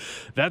yeah,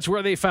 that's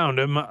where they found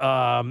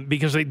him,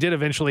 because they did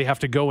eventually have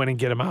to go in and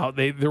get him out.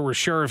 There were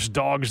sheriff's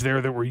dogs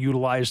there that were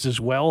utilized as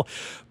well.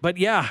 But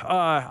yeah,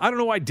 I don't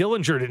know why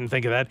Dillinger didn't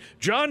think of that.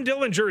 John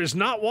Dillinger is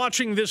not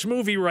watching this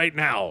movie right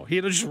now. He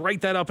had to just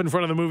write that up in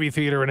front of the movie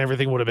theater and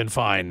everything would have been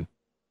fine.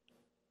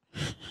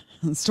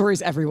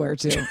 Stories everywhere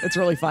too. It's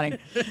really funny.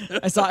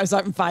 I saw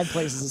it in 5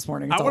 places this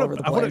morning. It's all over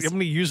the place. I'm going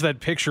to use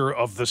that picture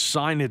of the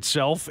sign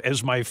itself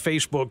as my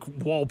Facebook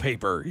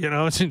wallpaper.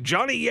 It's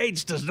Johnny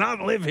Yates does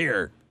not live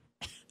here.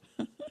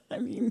 I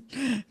mean,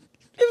 it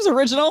was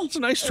original. It's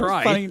a nice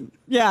try. Funny.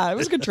 Yeah, it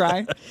was a good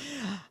try.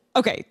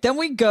 Okay, then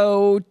we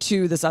go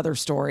to this other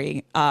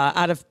story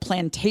out of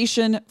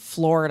Plantation,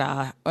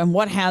 Florida, and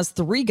what has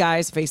 3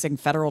 guys facing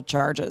federal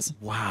charges.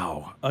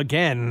 Wow.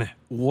 Again,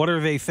 what are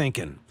they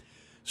thinking?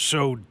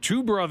 So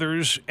 2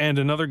 brothers and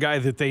another guy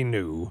that they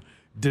knew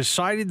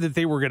decided that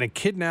they were going to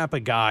kidnap a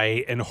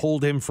guy and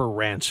hold him for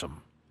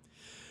ransom.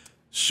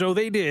 So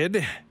they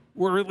did,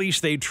 or at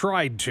least they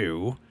tried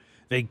to.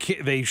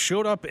 They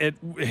showed up at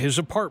his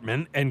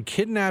apartment and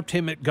kidnapped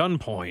him at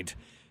gunpoint,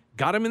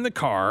 got him in the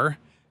car,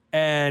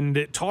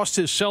 and tossed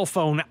his cell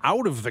phone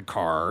out of the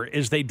car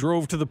as they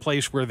drove to the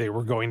place where they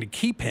were going to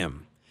keep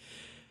him.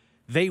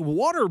 They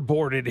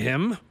waterboarded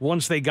him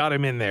once they got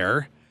him in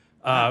there,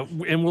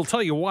 and we'll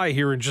tell you why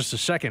here in just a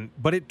second.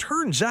 But it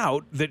turns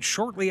out that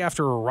shortly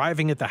after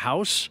arriving at the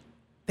house,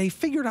 they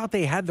figured out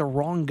they had the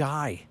wrong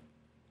guy.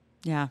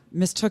 Yeah,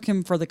 mistook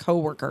him for the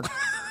coworker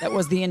that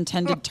was the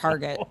intended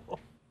target.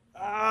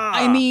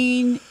 I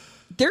mean,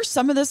 there's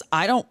some of this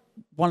I don't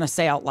want to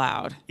say out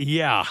loud.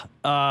 Yeah.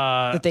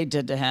 That they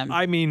did to him.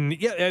 I mean,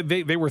 yeah,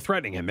 they were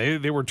threatening him.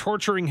 They were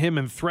torturing him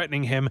and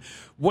threatening him.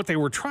 What they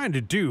were trying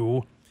to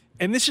do,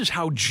 and this is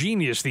how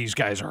genius these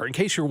guys are. In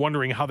case you're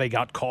wondering how they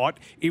got caught,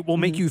 it will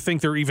make you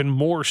think they're even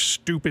more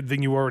stupid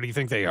than you already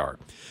think they are.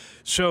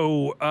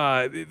 So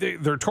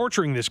they're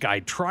torturing this guy,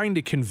 trying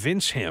to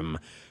convince him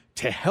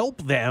to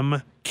help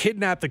them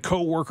kidnap the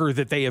coworker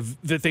that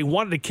they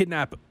wanted to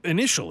kidnap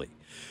initially.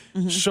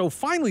 So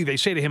finally they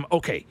say to him,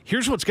 okay,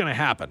 here's what's going to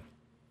happen.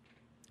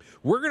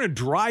 We're going to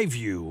drive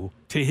you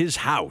to his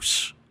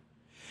house,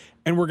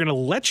 and we're going to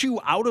let you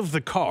out of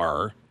the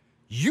car.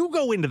 You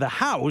go into the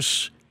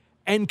house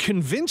and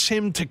convince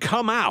him to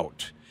come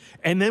out,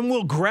 and then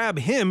we'll grab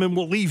him and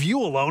we'll leave you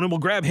alone, and we'll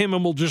grab him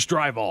and we'll just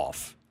drive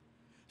off.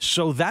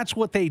 So that's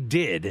what they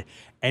did,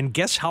 and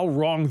guess how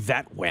wrong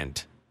that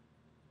went?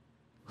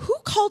 Who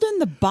called in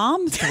the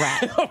bomb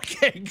threat?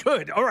 Okay,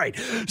 good. All right.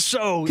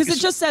 So because it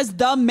just says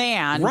the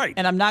man, right?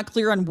 And I'm not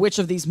clear on which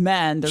of these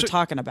men they're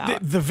talking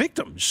about. The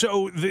victim.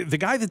 So the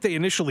guy that they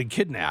initially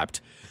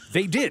kidnapped,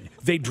 they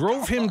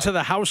drove him to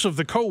the house of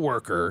the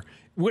coworker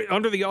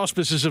under the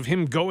auspices of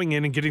him going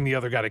in and getting the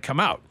other guy to come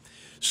out.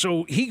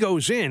 So he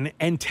goes in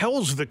and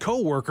tells the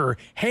coworker,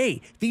 hey,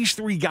 these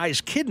three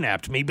guys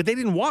kidnapped me, but they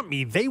didn't want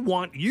me. They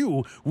want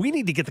you. We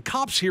need to get the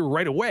cops here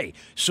right away.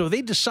 So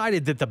they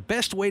decided that the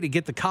best way to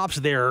get the cops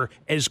there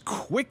as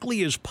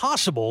quickly as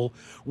possible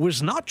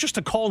was not just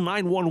to call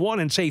 911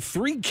 and say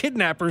 3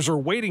 kidnappers are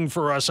waiting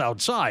for us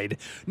outside.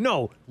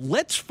 No,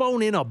 let's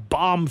phone in a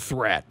bomb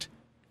threat.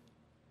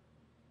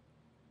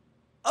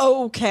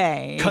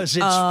 Okay. Because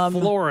it's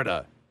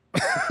Florida.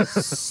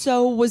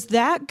 So was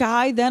that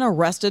guy then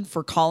arrested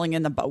for calling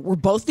in were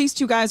both these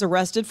two guys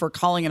arrested for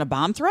calling in a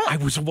bomb threat? I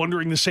was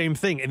wondering the same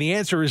thing, and the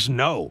answer is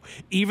no.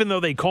 Even though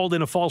they called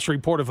in a false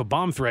report of a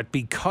bomb threat,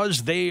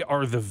 because they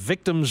are the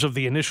victims of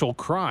the initial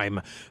crime,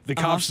 the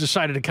cops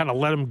decided to kind of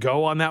let them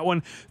go on that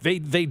one. They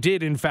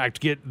did, in fact,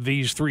 get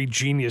these 3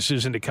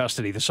 geniuses into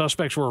custody. The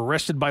suspects were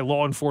arrested by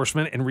law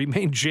enforcement and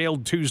remained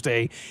jailed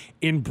Tuesday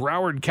in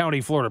Broward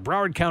County, Florida.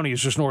 Broward County is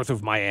just north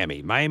of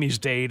Miami. Miami's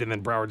Dade, and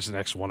then Broward's the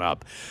next one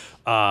up.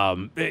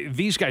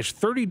 These guys,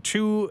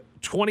 32,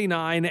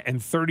 29,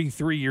 and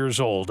 33 years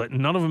old.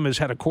 None of them has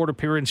had a court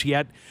appearance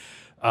yet.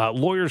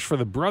 Lawyers for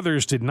the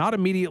brothers did not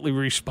immediately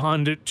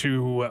respond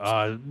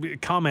to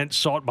comments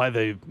sought by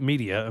the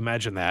media.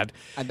 Imagine that.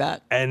 I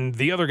bet. And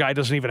the other guy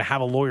doesn't even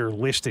have a lawyer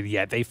listed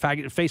yet. They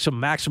face a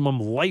maximum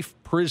life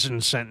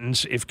prison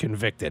sentence if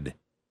convicted.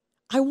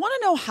 I want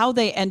to know how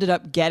they ended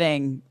up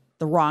getting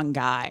the wrong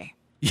guy.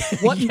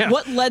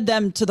 What led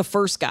them to the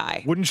first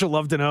guy? Wouldn't you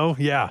love to know?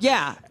 Yeah.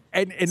 Yeah.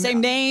 And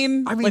same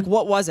name. I mean, like,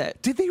 what was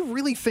it? Did they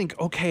really think,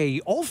 okay,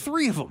 all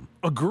 3 of them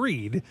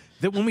agreed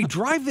that when we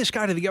drive this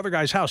guy to the other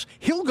guy's house,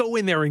 he'll go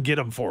in there and get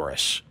him for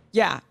us?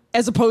 Yeah.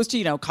 As opposed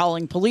to,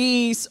 calling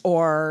police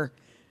or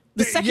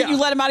the second you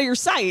let him out of your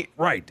sight.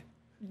 Right.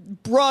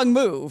 Wrong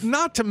move.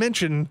 Not to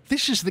mention,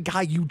 this is the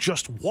guy you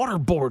just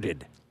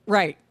waterboarded.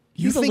 Right.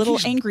 He's a little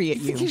angry at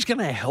you. You think he's going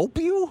to help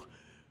you?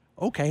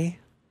 Okay.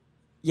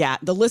 Yeah,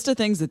 the list of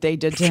things that they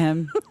did to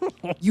him,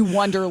 you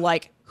wonder,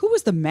 who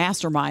was the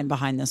mastermind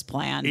behind this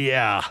plan?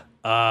 Yeah.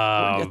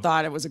 You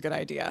thought it was a good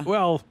idea.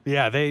 Well,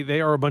 yeah, they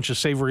are a bunch of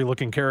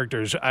savory-looking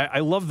characters. I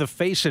love the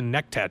face and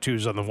neck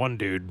tattoos on the one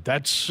dude.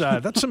 That's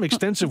some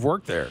extensive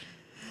work there.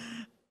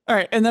 All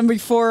right, and then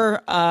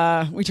before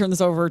we turn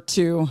this over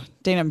to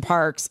Dana and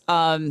Parks,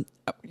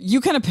 you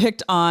kind of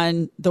picked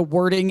on the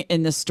wording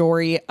in the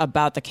story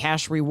about the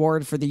cash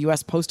reward for the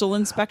U.S. Postal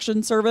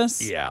Inspection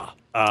Service. Yeah.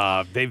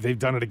 They've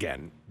done it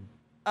again.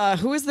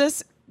 Who is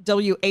this?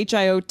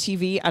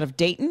 WHIO-TV out of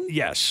Dayton?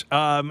 Yes.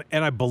 And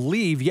I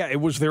believe, it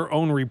was their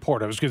own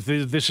report. Because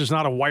this is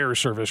not a wire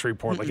service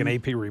report, like an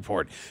AP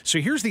report. So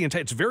here's the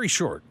intent. It's very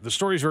short. The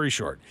story is very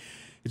short.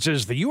 It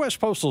says the U.S.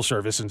 Postal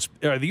Service,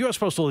 the U.S.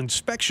 Postal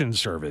Inspection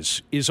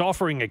Service is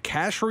offering a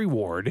cash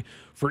reward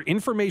for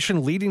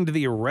information leading to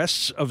the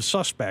arrests of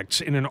suspects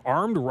in an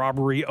armed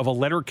robbery of a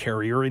letter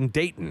carrier in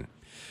Dayton.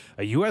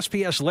 A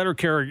USPS letter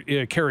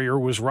carrier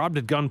was robbed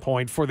at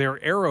gunpoint for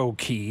their arrow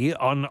key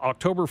on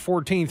October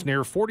 14th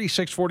near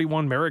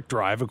 4641 Merrick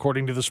Drive,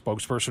 according to the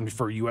spokesperson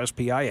for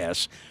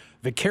USPIS.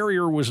 The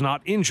carrier was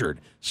not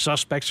injured.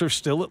 Suspects are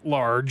still at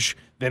large.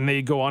 Then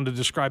they go on to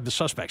describe the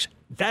suspects.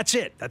 That's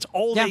it. That's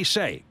all they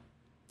say.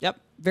 Yep.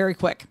 Very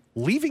quick.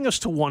 Leaving us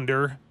to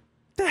wonder,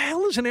 the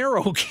hell is an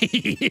arrow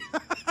key?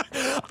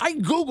 I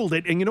Googled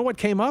it, and you know what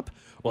came up?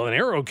 Well, an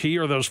arrow key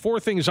are those 4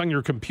 things on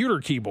your computer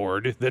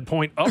keyboard that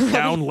point up,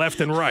 down,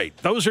 left, and right.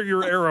 Those are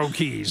your arrow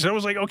keys. And I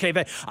was like, okay,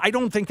 I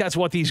don't think that's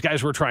what these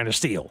guys were trying to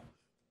steal.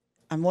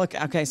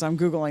 Okay, so I'm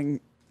Googling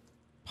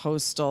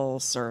Postal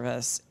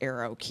Service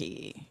arrow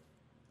key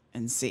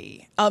and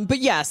see. But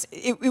yes,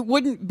 it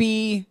wouldn't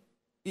be,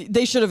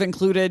 they should have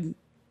included,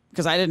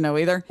 because I didn't know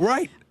either.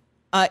 Right.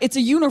 It's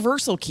a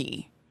universal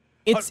key.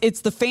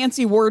 It's the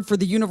fancy word for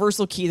the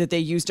universal key that they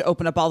use to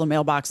open up all the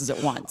mailboxes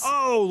at once.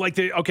 Oh, like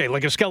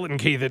a skeleton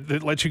key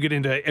that lets you get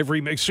into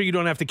every, so you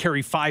don't have to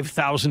carry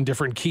 5,000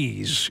 different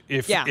keys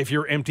if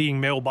you're emptying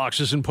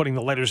mailboxes and putting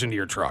the letters into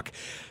your truck.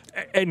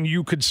 And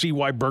you could see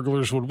why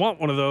burglars would want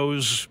one of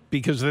those,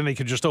 because then they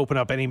could just open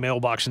up any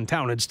mailbox in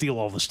town and steal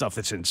all the stuff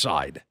that's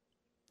inside.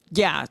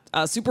 Yeah,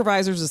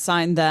 supervisors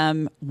assign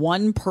them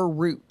 1 per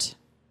route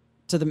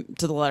to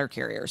the letter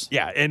carriers.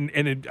 Yeah,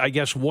 and I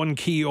guess 1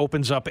 key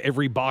opens up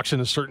every box in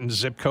a certain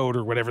zip code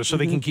or whatever, so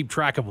they can keep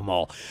track of them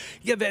all.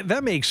 Yeah,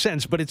 that makes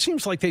sense, but it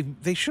seems like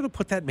they should have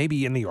put that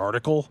maybe in the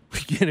article.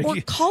 Or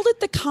called it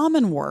the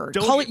common word.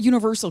 Call it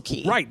universal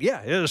key. Right,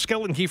 yeah, a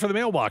skeleton key for the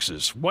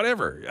mailboxes,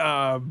 whatever.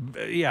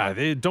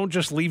 Don't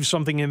just leave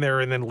something in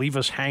there and then leave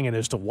us hanging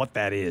as to what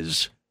that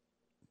is.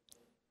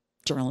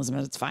 Journalism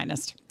at its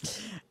finest,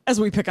 as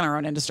we pick on our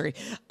own industry.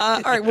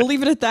 All right, we'll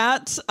leave it at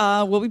that.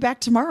 We'll be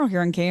back tomorrow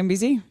here on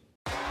KMBZ.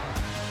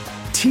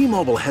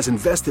 T-Mobile has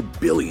invested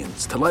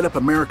billions to light up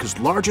America's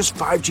largest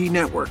 5G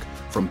network,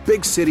 from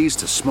big cities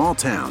to small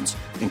towns,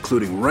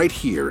 including right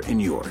here in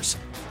yours.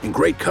 And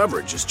great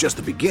coverage is just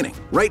the beginning.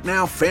 Right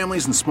now,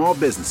 families and small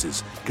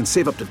businesses can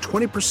save up to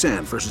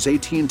 20% versus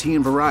AT&T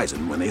and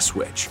Verizon when they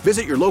switch.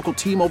 Visit your local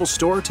T-Mobile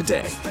store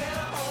today.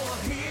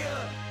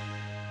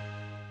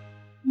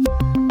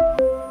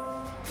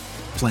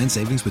 Plan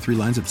savings with 3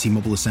 lines of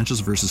T-Mobile Essentials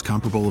versus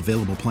comparable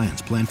available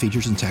plans. Plan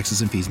features and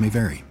taxes and fees may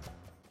vary.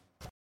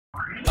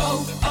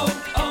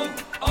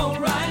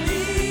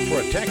 O'Reilly.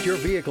 Protect your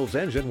vehicle's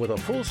engine with a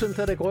full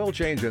synthetic oil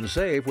change and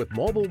save with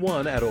Mobile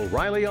One at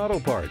O'Reilly Auto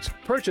Parts.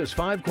 Purchase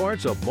 5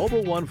 quarts of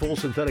Mobile One full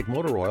synthetic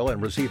motor oil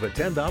and receive a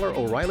 $10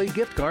 O'Reilly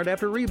gift card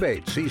after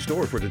rebate. See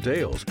store for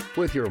details.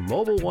 With your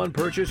Mobile One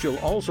purchase, you'll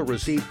also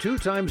receive 2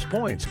 times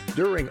points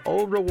during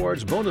O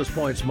Rewards Bonus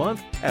Points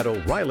Month at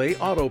O'Reilly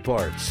Auto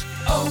Parts.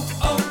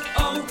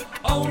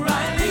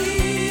 O'Reilly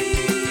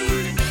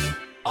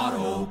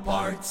Auto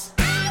Parts.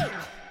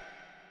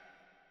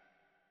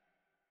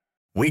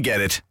 We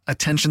get it.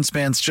 Attention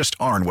spans just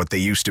aren't what they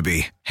used to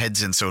be.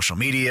 Heads in social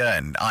media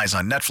and eyes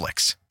on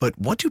Netflix. But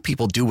what do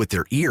people do with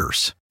their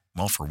ears?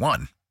 Well, for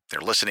one, they're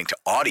listening to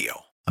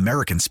audio.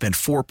 Americans spend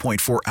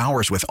 4.4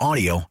 hours with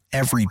audio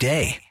every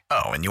day.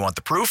 Oh, and you want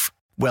the proof?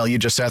 Well, you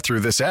just sat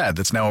through this ad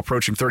that's now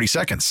approaching 30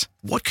 seconds.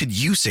 What could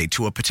you say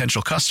to a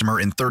potential customer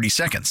in 30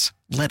 seconds?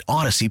 Let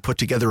Odyssey put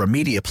together a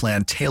media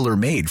plan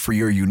tailor-made for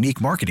your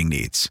unique marketing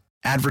needs.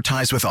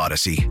 Advertise with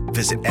Odyssey.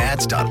 Visit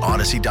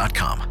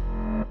ads.odyssey.com.